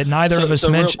guy that neither of us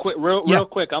mentioned. Real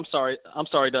quick. I'm sorry,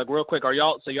 Doug. Real quick.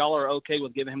 Y'all are okay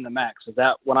with giving him the max? Is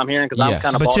that what I'm hearing? Because I'm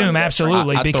kind of Batum,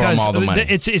 absolutely, because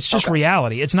it's just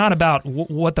reality. It's not about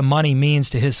what the money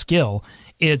means to his skill.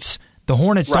 It's the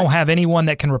Hornets don't have anyone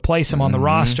that can replace him on the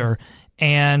roster,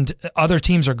 and other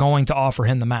teams are going to offer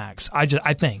him the max. I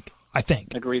think.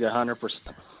 Agreed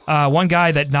 100%. One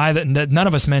guy that none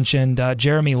of us mentioned,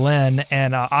 Jeremy Lin,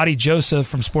 and Adi Joseph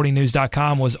from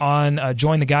SportingNews.com was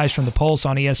joined the guys from the Pulse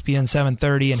on ESPN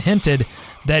 730 and hinted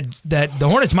that the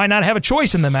Hornets might not have a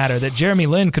choice in the matter, that Jeremy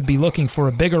Lin could be looking for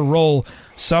a bigger role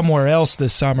somewhere else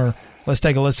this summer. Let's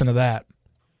take a listen to that.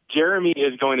 Jeremy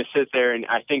is going to sit there, and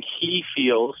I think he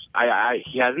feels,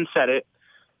 he hasn't said it,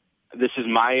 this is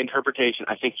my interpretation,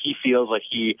 I think he feels like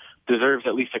he deserves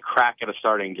at least a crack at a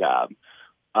starting job.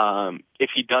 If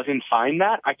he doesn't find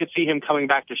that, I could see him coming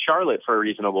back to Charlotte for a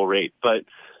reasonable rate, but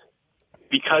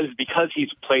because he's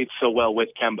played so well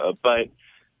with Kemba. But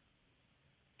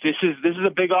this is a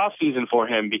big off season for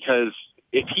him, because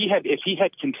if he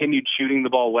had continued shooting the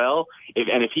ball well,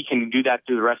 if he can do that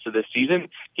through the rest of this season,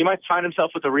 he might find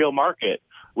himself with a real market.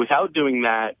 Without doing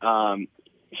that,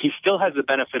 he still has the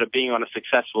benefit of being on a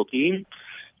successful team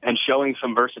and showing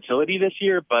some versatility this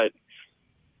year, but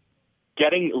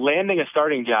landing a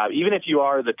starting job, even if you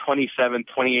are the 27th,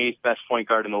 28th best point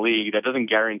guard in the league, that doesn't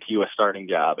guarantee you a starting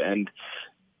job. And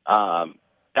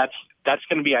that's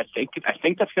going to be, I think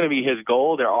that's going to be his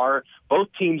goal. There are both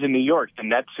teams in New York, the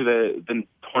Nets, who the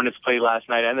Hornets played last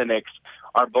night, and the Knicks,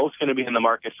 are both going to be in the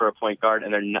market for a point guard,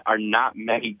 and there are not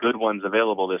many good ones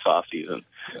available this offseason.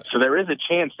 So there is a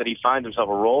chance that he finds himself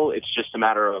a role. It's just a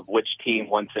matter of which team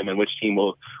wants him and which team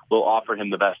will offer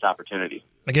him the best opportunity.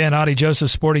 Again, Adi Joseph,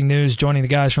 Sporting News, joining the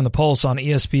guys from the Pulse on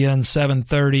ESPN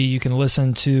 730. You can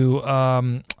listen to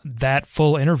that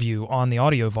full interview on the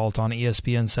Audio Vault on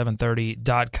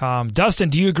ESPN730.com. Dustin,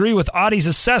 do you agree with Adi's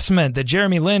assessment that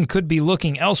Jeremy Lin could be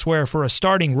looking elsewhere for a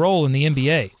starting role in the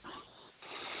NBA?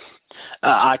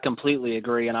 I completely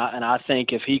agree, and I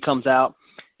think if he comes out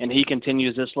and he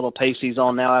continues this little pace he's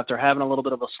on now after having a little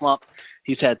bit of a slump,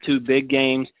 he's had 2 big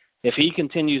games. If he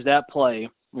continues that play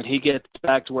and he gets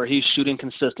back to where he's shooting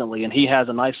consistently and he has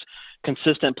a nice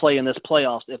consistent play in this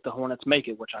playoffs, if the Hornets make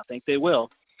it, which I think they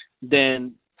will,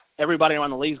 then everybody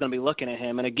around the league is going to be looking at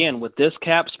him. And again, with this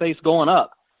cap space going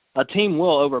up, a team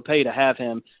will overpay to have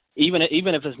him, even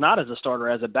if it's not as a starter,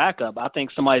 as a backup. I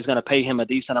think somebody's going to pay him a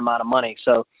decent amount of money.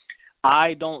 So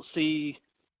I just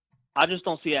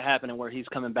don't see it happening where he's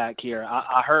coming back here.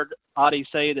 I heard Adi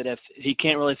say that if he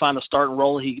can't really find a starting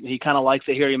role, he kind of likes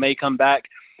it here. He may come back.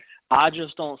 I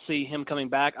just don't see him coming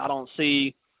back. I don't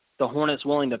see the Hornets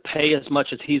willing to pay as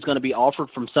much as he's going to be offered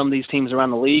from some of these teams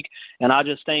around the league. And I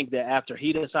just think that after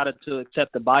he decided to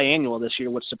accept the biannual this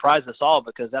year, which surprised us all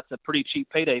because that's a pretty cheap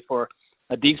payday for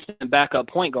a decent backup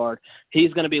point guard,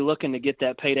 he's going to be looking to get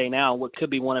that payday now, what could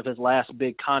be one of his last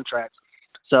big contracts.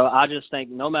 So I just think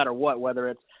no matter what, whether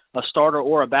it's a starter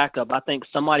or a backup, I think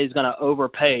somebody's going to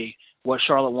overpay what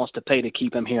Charlotte wants to pay to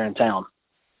keep him here in town.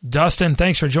 Dustin,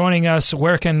 thanks for joining us.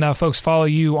 Where can folks follow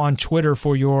you on Twitter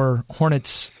for your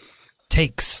Hornets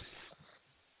takes?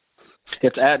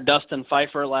 It's at Dustin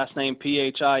Phifer, last name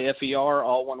Phifer,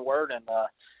 all one word, and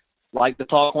like to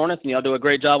talk Hornets, and y'all do a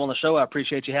great job on the show. I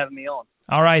appreciate you having me on.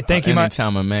 All right, thank you,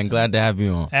 anytime, my man. Glad to have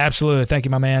you on. Absolutely, thank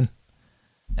you, my man.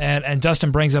 And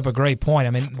Dustin brings up a great point. I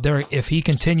mean, if he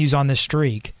continues on this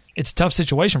streak, it's a tough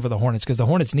situation for the Hornets because the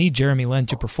Hornets need Jeremy Lin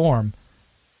to perform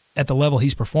at the level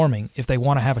he's performing if they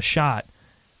want to have a shot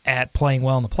at playing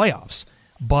well in the playoffs.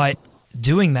 But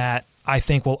doing that, I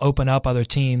think, will open up other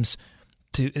teams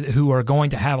who are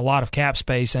going to have a lot of cap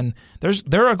space. And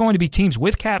there are going to be teams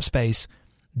with cap space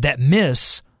that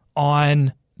miss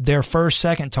on their first,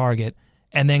 second target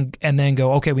and then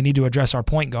go, okay, we need to address our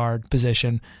point guard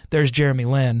position. There's Jeremy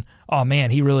Lin. Oh, man,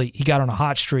 he got on a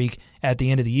hot streak at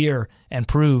the end of the year and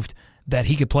proved that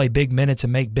he could play big minutes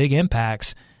and make big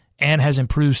impacts and has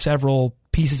improved several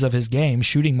pieces of his game,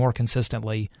 shooting more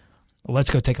consistently.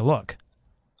 Let's go take a look.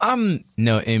 I'm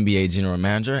no NBA general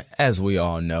manager, as we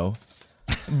all know.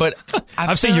 But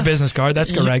I've seen your business card.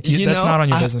 That's correct. That's not on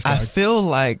your business card. I feel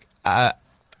like my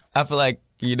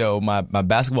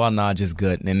basketball knowledge is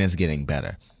good and it's getting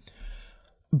better.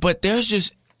 But there's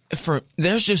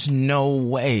just no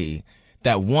way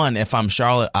that, one, if I'm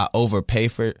Charlotte, I overpay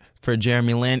for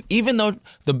Jeremy Lin, even though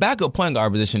the backup point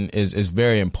guard position is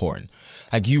very important.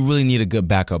 Like, you really need a good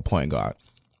backup point guard.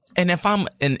 And if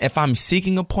I'm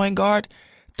seeking a point guard,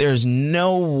 there's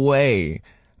no way.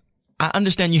 I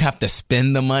understand you have to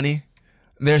spend the money.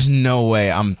 There's no way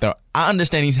I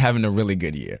understand he's having a really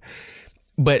good year.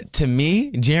 But to me,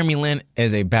 Jeremy Lin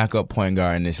is a backup point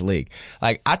guard in this league.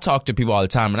 Like, I talk to people all the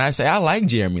time, and I say, I like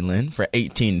Jeremy Lin for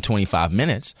 18 to 25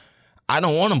 minutes. I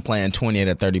don't want him playing 28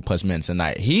 or 30-plus minutes a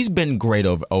night. He's been great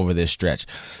over this stretch.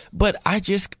 But I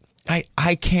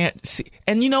can't see.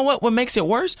 And you know what? What makes it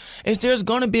worse is there's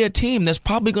going to be a team that's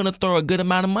probably going to throw a good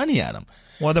amount of money at him.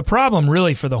 Well, the problem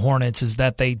really for the Hornets is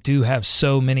that they do have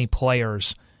so many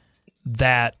players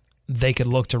that they could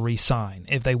look to re-sign.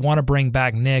 If they want to bring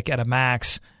back Nick at a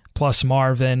max, plus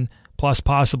Marvin, plus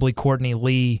possibly Courtney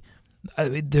Lee,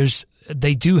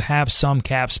 they do have some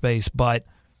cap space, but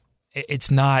it's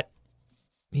not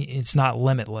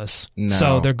limitless. No.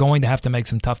 So they're going to have to make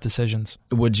some tough decisions.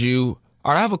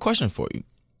 I have a question for you.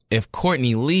 If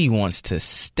Courtney Lee wants to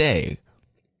stay,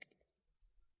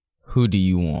 who do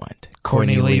you want?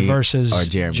 Courtney Lee versus or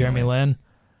Jeremy Lin?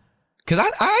 Because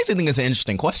I actually think it's an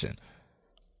interesting question.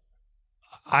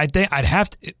 I think I'd have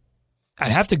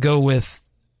to go with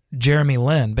Jeremy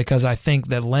Lin, because I think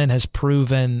that Lin has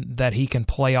proven that he can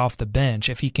play off the bench.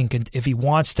 If he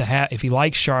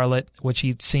likes Charlotte, which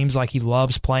he seems like he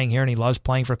loves playing here and he loves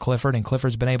playing for Clifford, and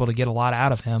Clifford's been able to get a lot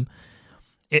out of him.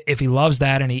 If he loves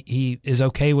that and he is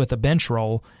okay with a bench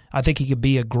role, I think he could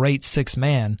be a great sixth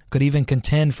man, could even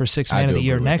contend for sixth man of the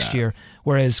year next year.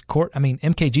 Whereas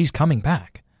MKG's coming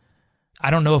back.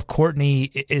 I don't know if Courtney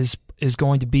is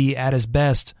going to be at his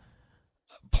best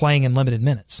playing in limited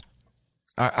minutes.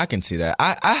 I can see that.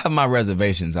 I have my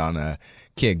reservations on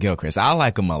Kid Gilchrist. I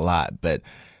like him a lot, but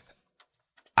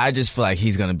I just feel like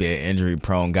he's going to be an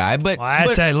injury-prone guy. But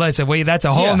that's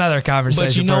a whole nother conversation.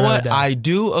 But you know what? I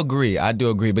do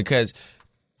agree because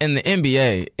in the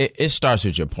NBA, it starts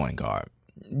with your point guard.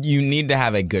 You need to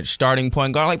have a good starting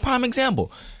point guard. Like, prime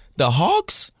example, the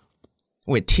Hawks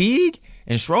with Teague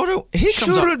and Schroeder, he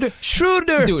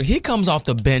comes off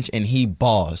the bench and he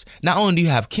balls. Not only do you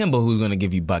have Kemba, who's going to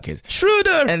give you buckets,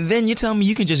 Schroeder, and then you tell me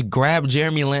you can just grab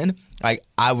Jeremy Lin. Like,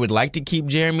 I would like to keep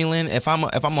Jeremy Lin if I'm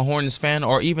a Hornets fan,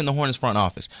 or even the Hornets front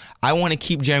office. I want to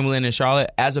keep Jeremy Lin in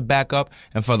Charlotte as a backup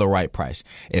and for the right price.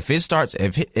 If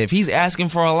he's asking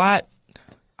for a lot,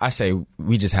 I say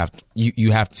we just have to,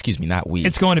 you have to, excuse me, not we.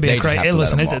 It's going to be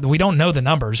we don't know the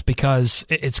numbers because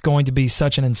it's going to be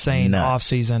such an insane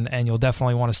offseason, and you'll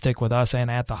definitely want to stick with us and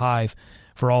at the Hive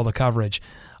for all the coverage.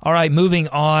 All right, moving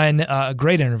on. A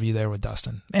great interview there with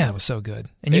Dustin. Man, that was so good.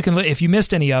 And you can, if you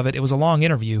missed any of it, it was a long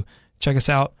interview. Check us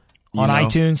out on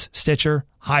iTunes, Stitcher,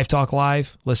 Hive Talk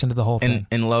Live. Listen to the whole thing.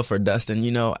 In love for Dustin,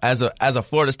 as a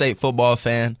Florida State football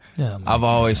fan, I've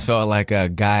always felt like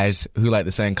guys who like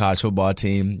the same college football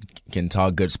team can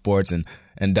talk good sports, and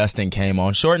Dustin came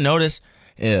on short notice,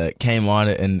 came on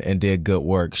it and did good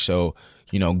work. So,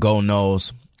 go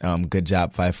Noles. Good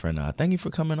job, Phifer, and thank you for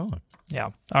coming on. Yeah.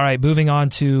 All right, moving on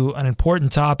to an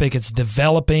important topic. It's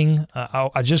developing.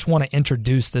 I just want to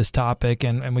introduce this topic,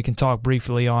 and we can talk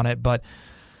briefly on it, but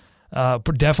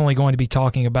definitely going to be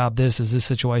talking about this as this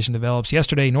situation develops.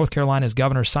 Yesterday, North Carolina's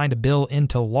governor signed a bill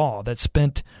into law that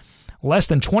spent less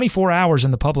than 24 hours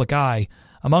in the public eye.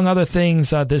 Among other things,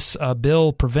 this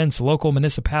bill prevents local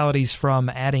municipalities from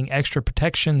adding extra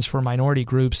protections for minority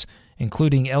groups,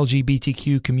 including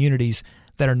LGBTQ communities,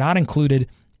 that are not included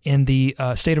in the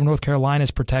state of North Carolina's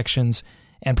protections,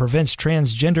 and prevents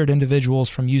transgendered individuals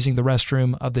from using the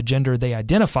restroom of the gender they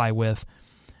identify with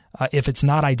if it's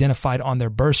not identified on their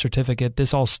birth certificate.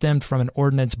 This all stemmed from an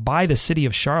ordinance by the city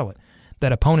of Charlotte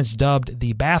that opponents dubbed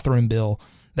the bathroom bill,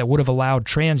 that would have allowed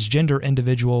transgender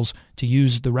individuals to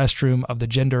use the restroom of the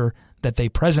gender that they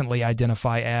presently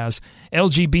identify as.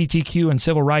 LGBTQ and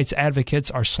civil rights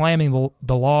advocates are slamming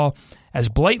the law as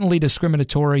blatantly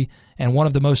discriminatory and one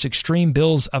of the most extreme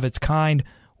bills of its kind.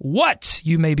 What,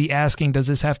 you may be asking, does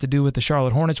this have to do with the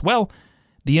Charlotte Hornets? Well,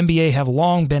 the NBA have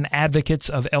long been advocates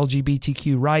of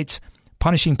LGBTQ rights,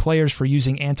 punishing players for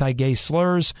using anti-gay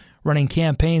slurs, running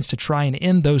campaigns to try and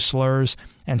end those slurs,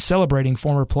 and celebrating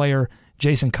former player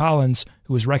Jason Collins,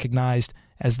 who was recognized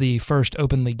as the first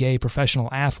openly gay professional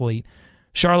athlete.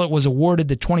 Charlotte was awarded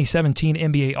the 2017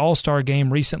 NBA All-Star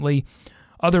Game recently.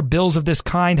 Other bills of this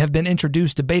kind have been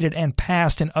introduced, debated, and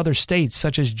passed in other states,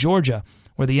 such as Georgia,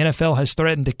 where the NFL has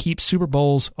threatened to keep Super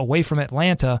Bowls away from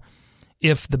Atlanta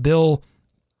if the bill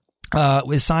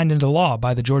is signed into law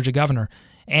by the Georgia governor,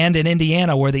 and in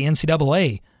Indiana, where the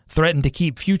NCAA threatened to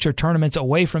keep future tournaments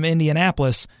away from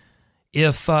Indianapolis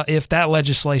if that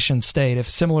legislation stayed, if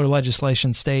similar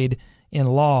legislation stayed in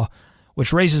law,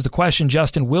 which raises the question,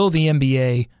 Justin, will the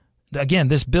NBA, again,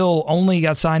 this bill only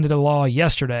got signed into law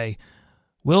yesterday,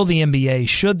 should the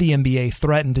NBA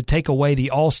threaten to take away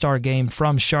the All-Star Game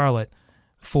from Charlotte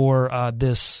for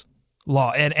this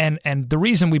law? And the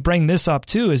reason we bring this up,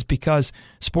 too, is because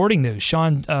Sporting News,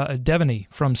 Sean Devaney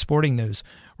from Sporting News,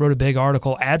 wrote a big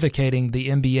article advocating the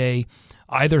NBA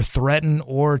either threaten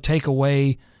or take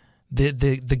away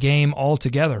the game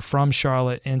altogether from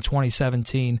Charlotte in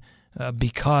 2017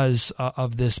 because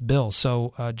of this bill.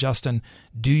 So, Justin,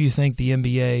 do you think the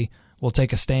NBA will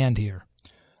take a stand here?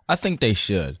 I think they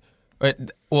should. Right?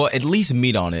 Well, at least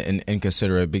meet on it and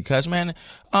consider it because, man,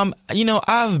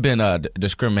 I've been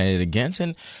discriminated against,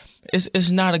 and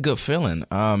it's not a good feeling.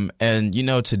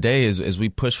 And today as we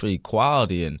push for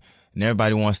equality and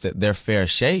everybody wants their fair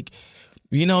shake,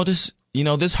 this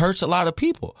hurts a lot of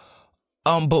people.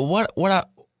 But what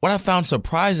I found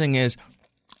surprising is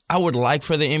I would like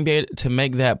for the NBA to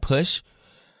make that push,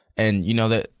 and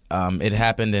that it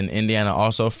happened in Indiana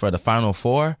also for the Final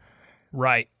Four.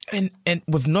 Right. And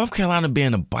with North Carolina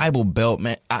being a Bible Belt,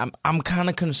 man, I'm kind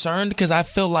of concerned because I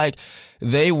feel like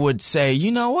they would say,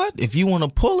 you know what, if you want to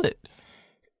pull it,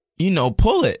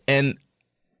 pull it. And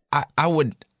I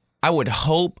would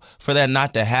hope for that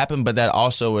not to happen, but that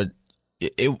also would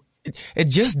it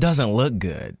just doesn't look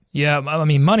good. Yeah, I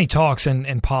mean, money talks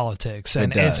in politics,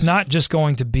 and it's not just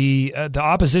going to be the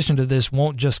opposition to this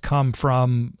won't just come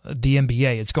from the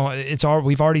NBA.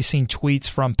 We've already seen tweets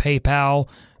from PayPal,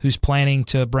 who's planning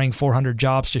to bring 400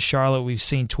 jobs to Charlotte. We've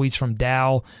seen tweets from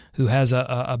Dow, who has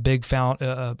a big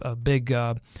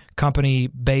company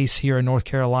base here in North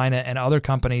Carolina, and other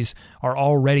companies are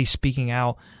already speaking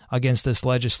out against this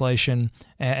legislation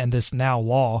and this now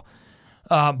law.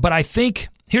 But I think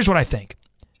here's what I think.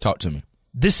 Talk to me.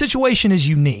 This situation is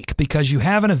unique because you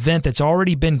have an event that's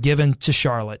already been given to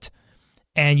Charlotte,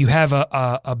 and you have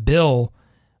a bill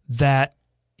that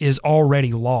is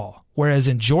already law. Whereas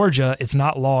in Georgia, it's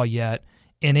not law yet.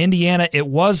 In Indiana, it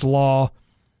was law.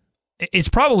 It's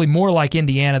probably more like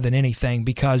Indiana than anything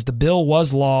because the bill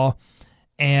was law,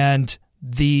 and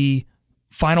the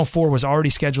Final Four was already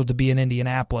scheduled to be in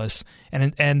Indianapolis,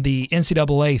 and the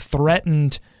NCAA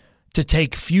threatened to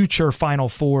take future Final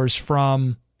Fours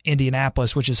from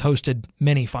Indianapolis, which has hosted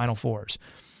many Final Fours.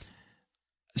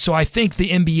 So I think the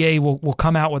NBA will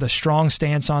come out with a strong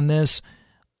stance on this.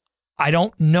 I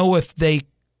don't know if they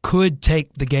could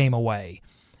take the game away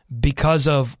because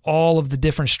of all of the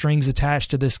different strings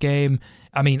attached to this game.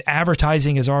 I mean,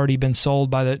 advertising has already been sold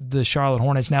by the Charlotte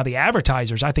Hornets. Now the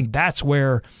advertisers, I think that's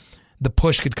where the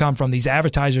push could come from. These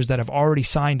advertisers that have already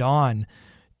signed on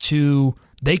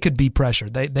they could be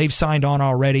pressured. They've signed on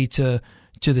already to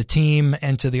the team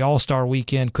and to the All-Star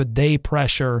weekend. Could they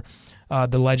pressure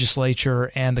the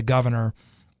legislature and the governor?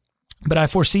 But I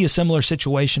foresee a similar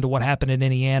situation to what happened in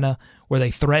Indiana, where they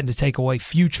threatened to take away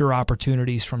future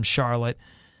opportunities from Charlotte,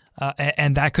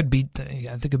 and that could be, I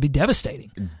think, it could be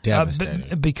devastating.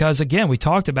 Because again, we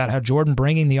talked about how Jordan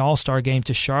bringing the All-Star game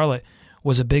to Charlotte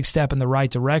was a big step in the right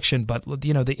direction. But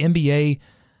the NBA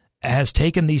has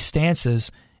taken these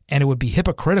stances, and it would be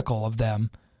hypocritical of them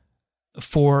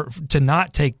to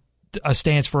not take a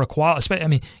stance for equality. I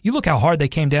mean, you look how hard they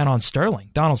came down on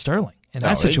Donald Sterling. In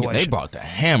that situation, they brought the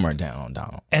hammer down on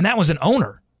Donald, and that was an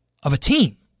owner of a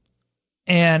team,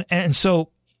 and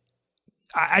so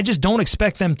I just don't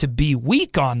expect them to be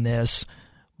weak on this,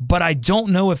 but I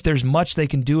don't know if there's much they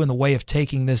can do in the way of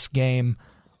taking this game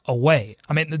away.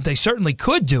 I mean, they certainly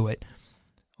could do it,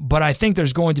 but I think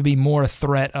there's going to be more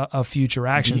threat of future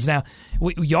actions. Now,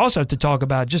 we also have to talk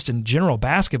about just in general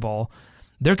basketball.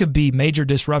 There could be major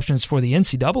disruptions for the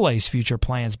NCAA's future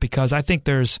plans because I think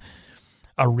there's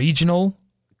a regional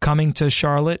coming to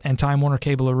Charlotte and Time Warner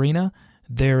Cable Arena.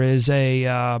 There is a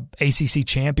ACC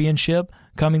championship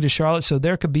coming to Charlotte, so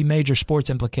there could be major sports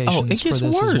implications for this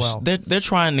worse. As well. They're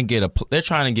trying to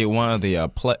get one of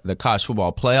the college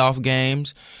football playoff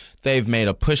games. They've made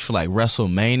a push for like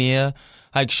WrestleMania.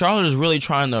 Like Charlotte is really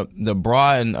trying to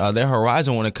broaden their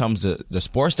horizon when it comes to the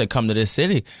sports that come to this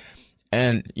city.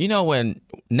 And when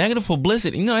negative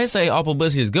publicity, they say all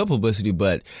publicity is good publicity,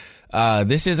 but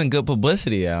this isn't good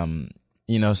publicity.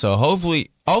 So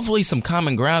hopefully some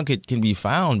common ground can be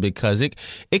found because it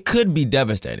could be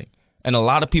devastating. And a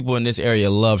lot of people in this area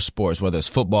love sports, whether it's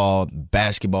football,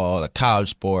 basketball, college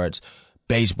sports,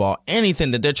 baseball,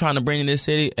 anything that they're trying to bring in this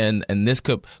city, and this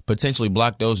could potentially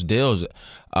block those deals.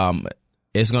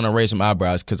 It's going to raise some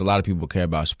eyebrows because a lot of people care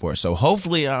about sports. So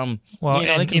hopefully, they can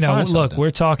find something. Look,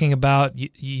 we're talking about.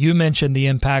 You mentioned the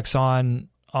impacts on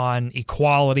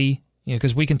equality,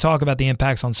 because we can talk about the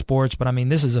impacts on sports, but I mean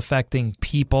this is affecting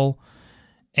people,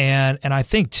 and I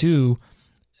think too,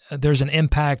 there's an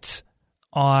impact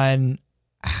on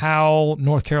how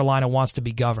North Carolina wants to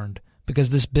be governed,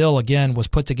 because this bill again was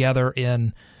put together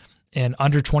in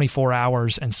under 24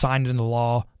 hours and signed into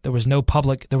law. There was no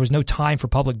time for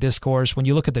public discourse. When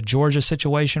you look at the Georgia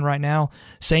situation right now,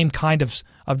 same kind of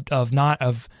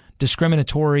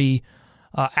discriminatory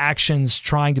actions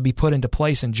trying to be put into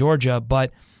place in Georgia,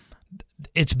 but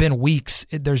it's been weeks.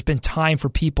 There's been time for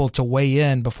people to weigh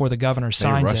in before the governor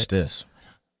signs rushed this.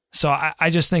 So I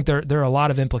just think there are a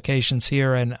lot of implications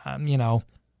here, and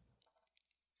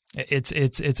it's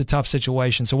a tough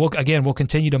situation. So we'll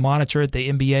continue to monitor it. The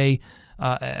NBA,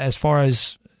 as far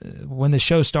as when the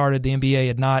show started, the NBA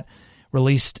had not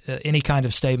released any kind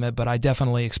of statement, but I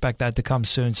definitely expect that to come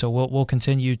soon. So we'll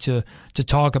continue to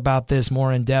talk about this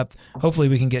more in depth. Hopefully,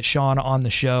 we can get Sean on the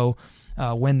show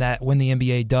when the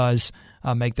NBA does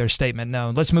make their statement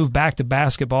known. Let's move back to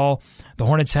basketball. The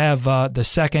Hornets have the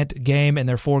second game in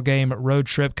their 4-game road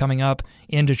trip coming up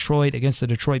in Detroit against the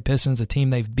Detroit Pistons, a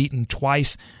team they've beaten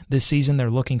twice this season.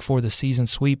 They're looking for the season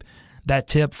sweep. That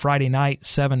tip Friday night,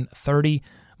 7:30.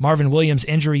 Marvin Williams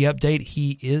injury update.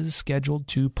 He is scheduled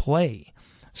to play.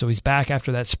 So he's back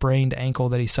after that sprained ankle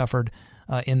that he suffered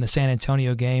in the San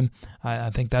Antonio game. I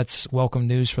think that's welcome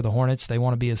news for the Hornets. They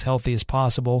want to be as healthy as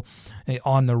possible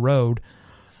on the road.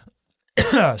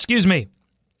 Excuse me.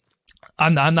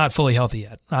 I'm not fully healthy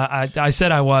yet. I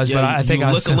said I was, but I think you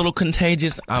look a little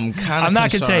contagious. I'm not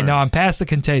contagious. No, I'm past the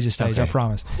contagious stage. Okay. I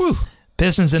promise. Whew.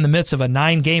 Pistons in the midst of a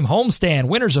 9-game homestand,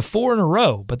 winners of 4 in a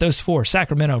row, but those 4: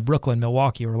 Sacramento, Brooklyn,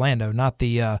 Milwaukee, Orlando. Not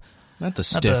the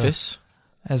stiffest.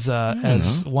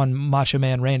 As one Macho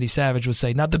Man Randy Savage would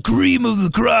say, not the cream of the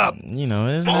crop.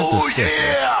 It's not the stiffest.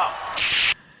 Yeah!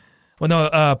 When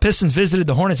the Pistons visited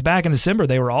the Hornets back in December,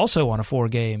 they were also on a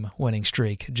 4-game winning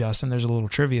streak. Justin, there's a little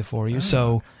trivia for you.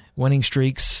 So winning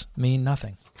streaks mean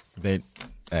nothing. They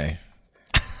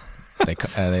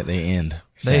end.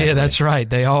 That's right.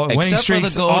 They all Except winning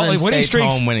streaks. For the Golden State's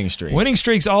home winning streak. Winning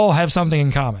streaks all have something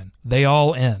in common. They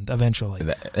all end eventually.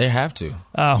 They have to.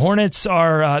 Hornets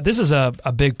are. This is a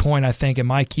big point, I think, in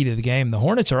my key to the game. The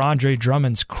Hornets are Andre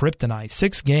Drummond's kryptonite.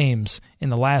 6 games in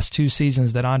the last 2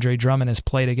 seasons that Andre Drummond has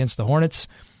played against the Hornets,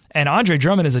 and Andre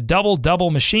Drummond is a double-double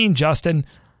machine. Justin,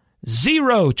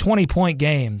 0 20-point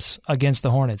games against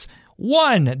the Hornets,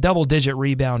 1 double-digit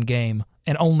rebound game,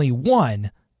 and only 1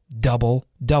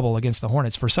 double-double against the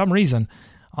Hornets. For some reason,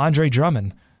 Andre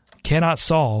Drummond cannot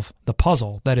solve the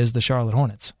puzzle that is the Charlotte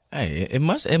Hornets. Hey, it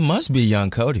must be young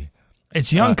Cody.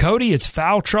 It's young Cody. It's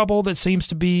foul trouble that seems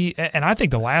to be, and I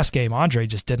think the last game Andre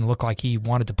just didn't look like he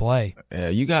wanted to play. Yeah,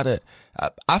 you gotta.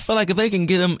 I feel like if they can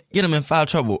get him in foul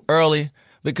trouble early,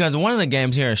 because one of the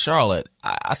games here in Charlotte,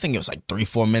 I think it was like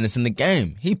 3-4 minutes in the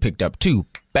game, he picked up 2,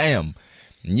 bam,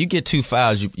 and you get 2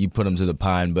 fouls, you put him to the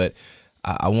pine. But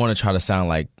I want to try to sound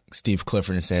like Steve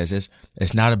Clifford and says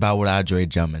it's not about what Andre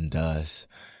Drummond does.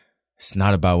 It's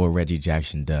not about what Reggie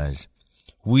Jackson does.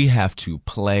 We have to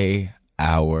play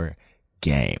our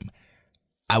game.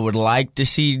 I would like to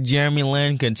see Jeremy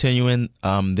Lin continuing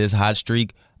this hot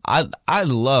streak. I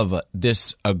love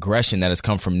this aggression that has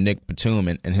come from Nick Batum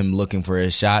and him looking for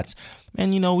his shots.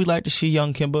 And, we'd like to see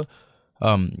young Kemba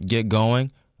get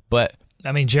going. But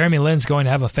I mean, Jeremy Lin's going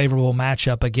to have a favorable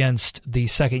matchup against the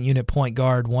second unit point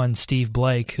guard, one Steve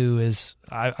Blake, who is,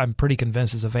 I'm pretty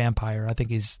convinced, is a vampire. I think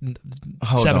he's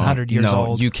 700 years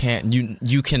old. You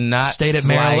cannot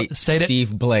slight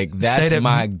Steve Blake. That's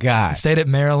my guy. Stayed at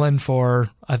Maryland for,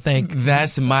 I think,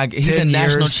 that's my. He's a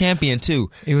national champion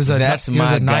too. He was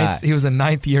my guy. He was a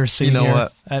 9th year senior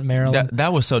at Maryland.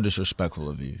 That was so disrespectful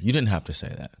of you. You didn't have to say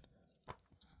that.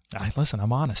 Listen,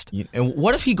 I'm honest. And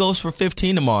what if he goes for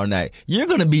 15 tomorrow night? You're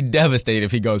going to be devastated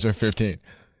if he goes for 15.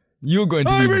 You're going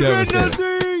to be devastated.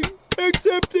 Nothing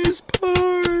except this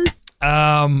part.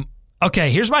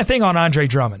 Okay, here's my thing on Andre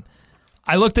Drummond.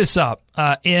 I looked this up.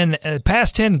 In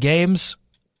past 10 games,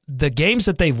 the games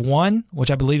that they've won, which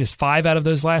I believe is 5 out of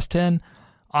those last 10,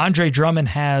 Andre Drummond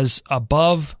has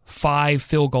above 5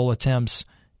 field goal attempts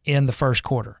in the first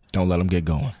quarter. Don't let him get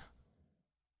going.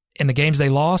 In the games they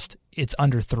lost, it's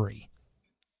under 3.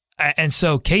 And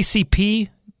so KCP,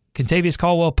 Kentavious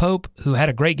Caldwell-Pope, who had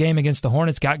a great game against the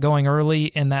Hornets, got going early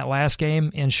in that last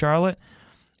game in Charlotte.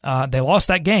 They lost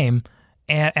that game,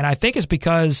 And I think it's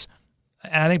because,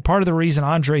 and I think part of the reason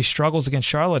Andre struggles against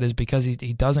Charlotte is because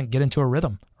he doesn't get into a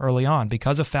rhythm early on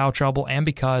because of foul trouble and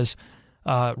because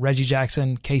Reggie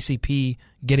Jackson, KCP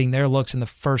getting their looks in the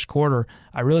first quarter.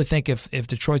 I really think if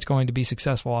Detroit's going to be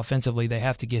successful offensively, they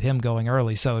have to get him going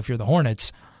early. So if you're the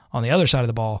Hornets, on the other side of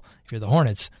the ball, if you're the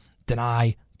Hornets,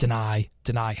 deny.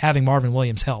 Having Marvin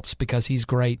Williams helps because he's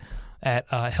great at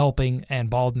helping, and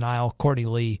ball denial. Courtney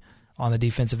Lee on the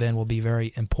defensive end will be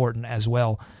very important as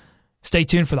well. Stay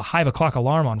tuned for the Hive o'clock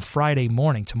alarm on Friday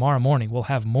morning. Tomorrow morning, we'll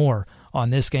have more on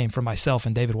this game from myself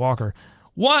and David Walker.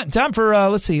 Time for,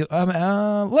 less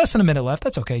than a minute left.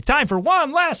 That's okay. Time for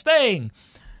one last thing.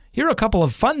 Here are a couple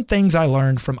of fun things I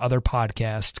learned from other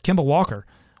podcasts. Kemba Walker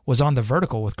was on The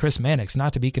Vertical with Chris Mannix,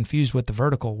 not to be confused with The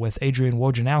Vertical with Adrian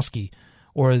Wojnarowski,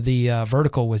 or The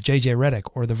Vertical with J.J. Redick,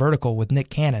 or The Vertical with Nick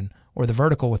Cannon, or The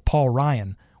Vertical with Paul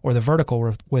Ryan, or The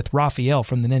Vertical with Raphael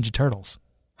from the Ninja Turtles.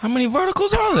 How many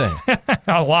verticals are there?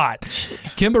 A lot.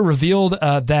 Kemba revealed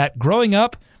that growing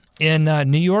up in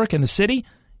New York in the city,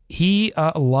 he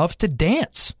loved to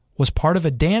dance, was part of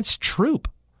a dance troupe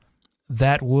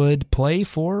that would play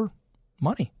for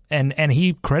money. And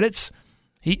he credits,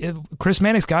 Chris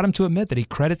Mannix got him to admit that he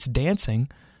credits dancing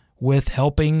with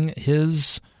helping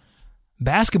his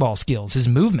basketball skills, his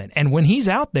movement. And when he's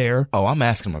out there I'm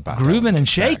asking him about grooving and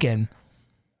shaking,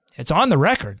 it's on the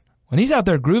record. When he's out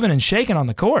there grooving and shaking on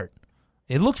the court,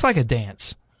 it looks like a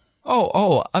dance.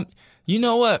 You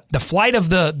know what? The flight of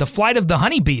the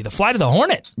honeybee, the flight of the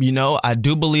hornet. You know, I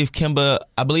do believe Kemba.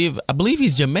 I believe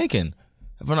he's Jamaican.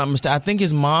 If I'm not mistaken, I think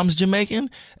his mom's Jamaican,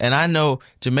 and I know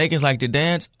Jamaicans like to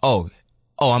dance. I'm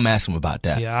asking him about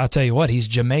that. Yeah, I'll tell you what, he's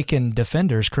Jamaican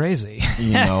defenders crazy.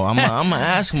 You know, I'm gonna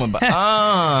ask him about.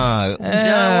 I like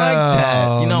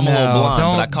that. You know, I'm a little blind,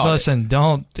 but I caught it. Listen,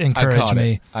 don't encourage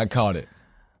me. I caught it.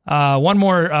 One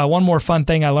more fun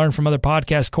thing I learned from other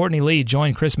podcasts. Courtney Lee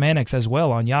joined Chris Mannix as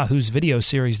well on Yahoo's video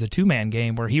series, The Two-Man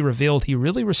Game, where he revealed he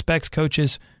really respects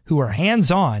coaches who are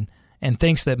hands-on and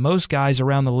thinks that most guys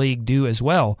around the league do as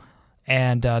well.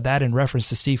 And that in reference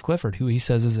to Steve Clifford, who he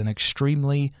says is an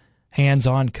extremely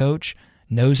hands-on coach,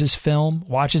 knows his film,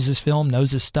 watches his film,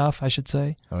 knows his stuff, I should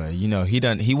say. You know,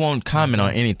 he won't comment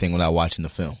on anything without watching the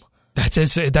film. That's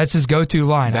his go-to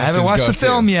line. I haven't watched the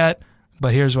film yet,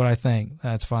 but here's what I think.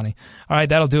 That's funny. All right,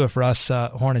 that'll do it for us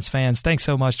Hornets fans. Thanks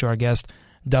so much to our guest,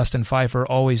 Dustin Phifer.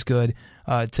 Always good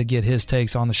to get his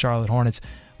takes on the Charlotte Hornets.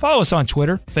 Follow us on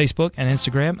Twitter, Facebook, and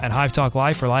Instagram at Hive Talk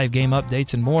Live for live game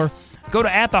updates and more. Go to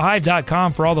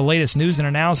 @thehive.com for all the latest news and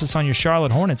analysis on your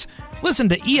Charlotte Hornets. Listen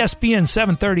to ESPN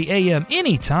 730 AM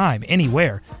anytime,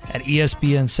 anywhere at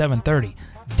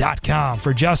ESPN730.com.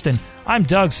 For Justin, I'm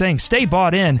Doug saying stay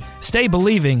bought in, stay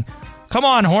believing. Come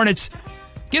on, Hornets.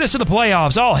 Get us to the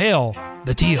playoffs. All hail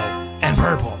the teal and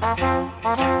purple.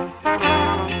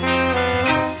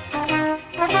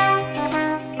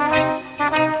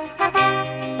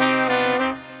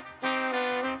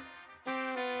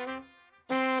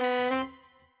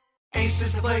 Ace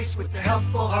is the place with the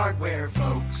helpful hardware,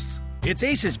 folks. It's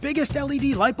Ace's biggest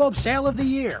LED light bulb sale of the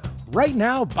year. Right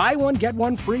now, buy one, get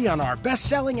one free on our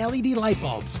best-selling LED light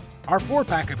bulbs. Our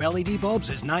 4-pack of LED bulbs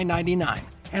is $9.99,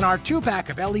 and our 2-pack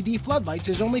of LED floodlights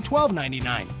is only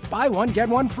 $12.99. Buy one, get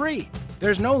one free.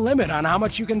 There's no limit on how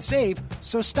much you can save,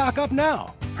 so stock up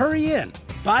now. Hurry in.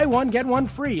 Buy one, get one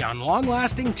free on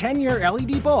long-lasting 10-year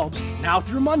LED bulbs, now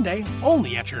through Monday,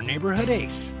 only at your neighborhood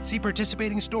Ace. See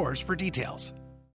participating stores for details.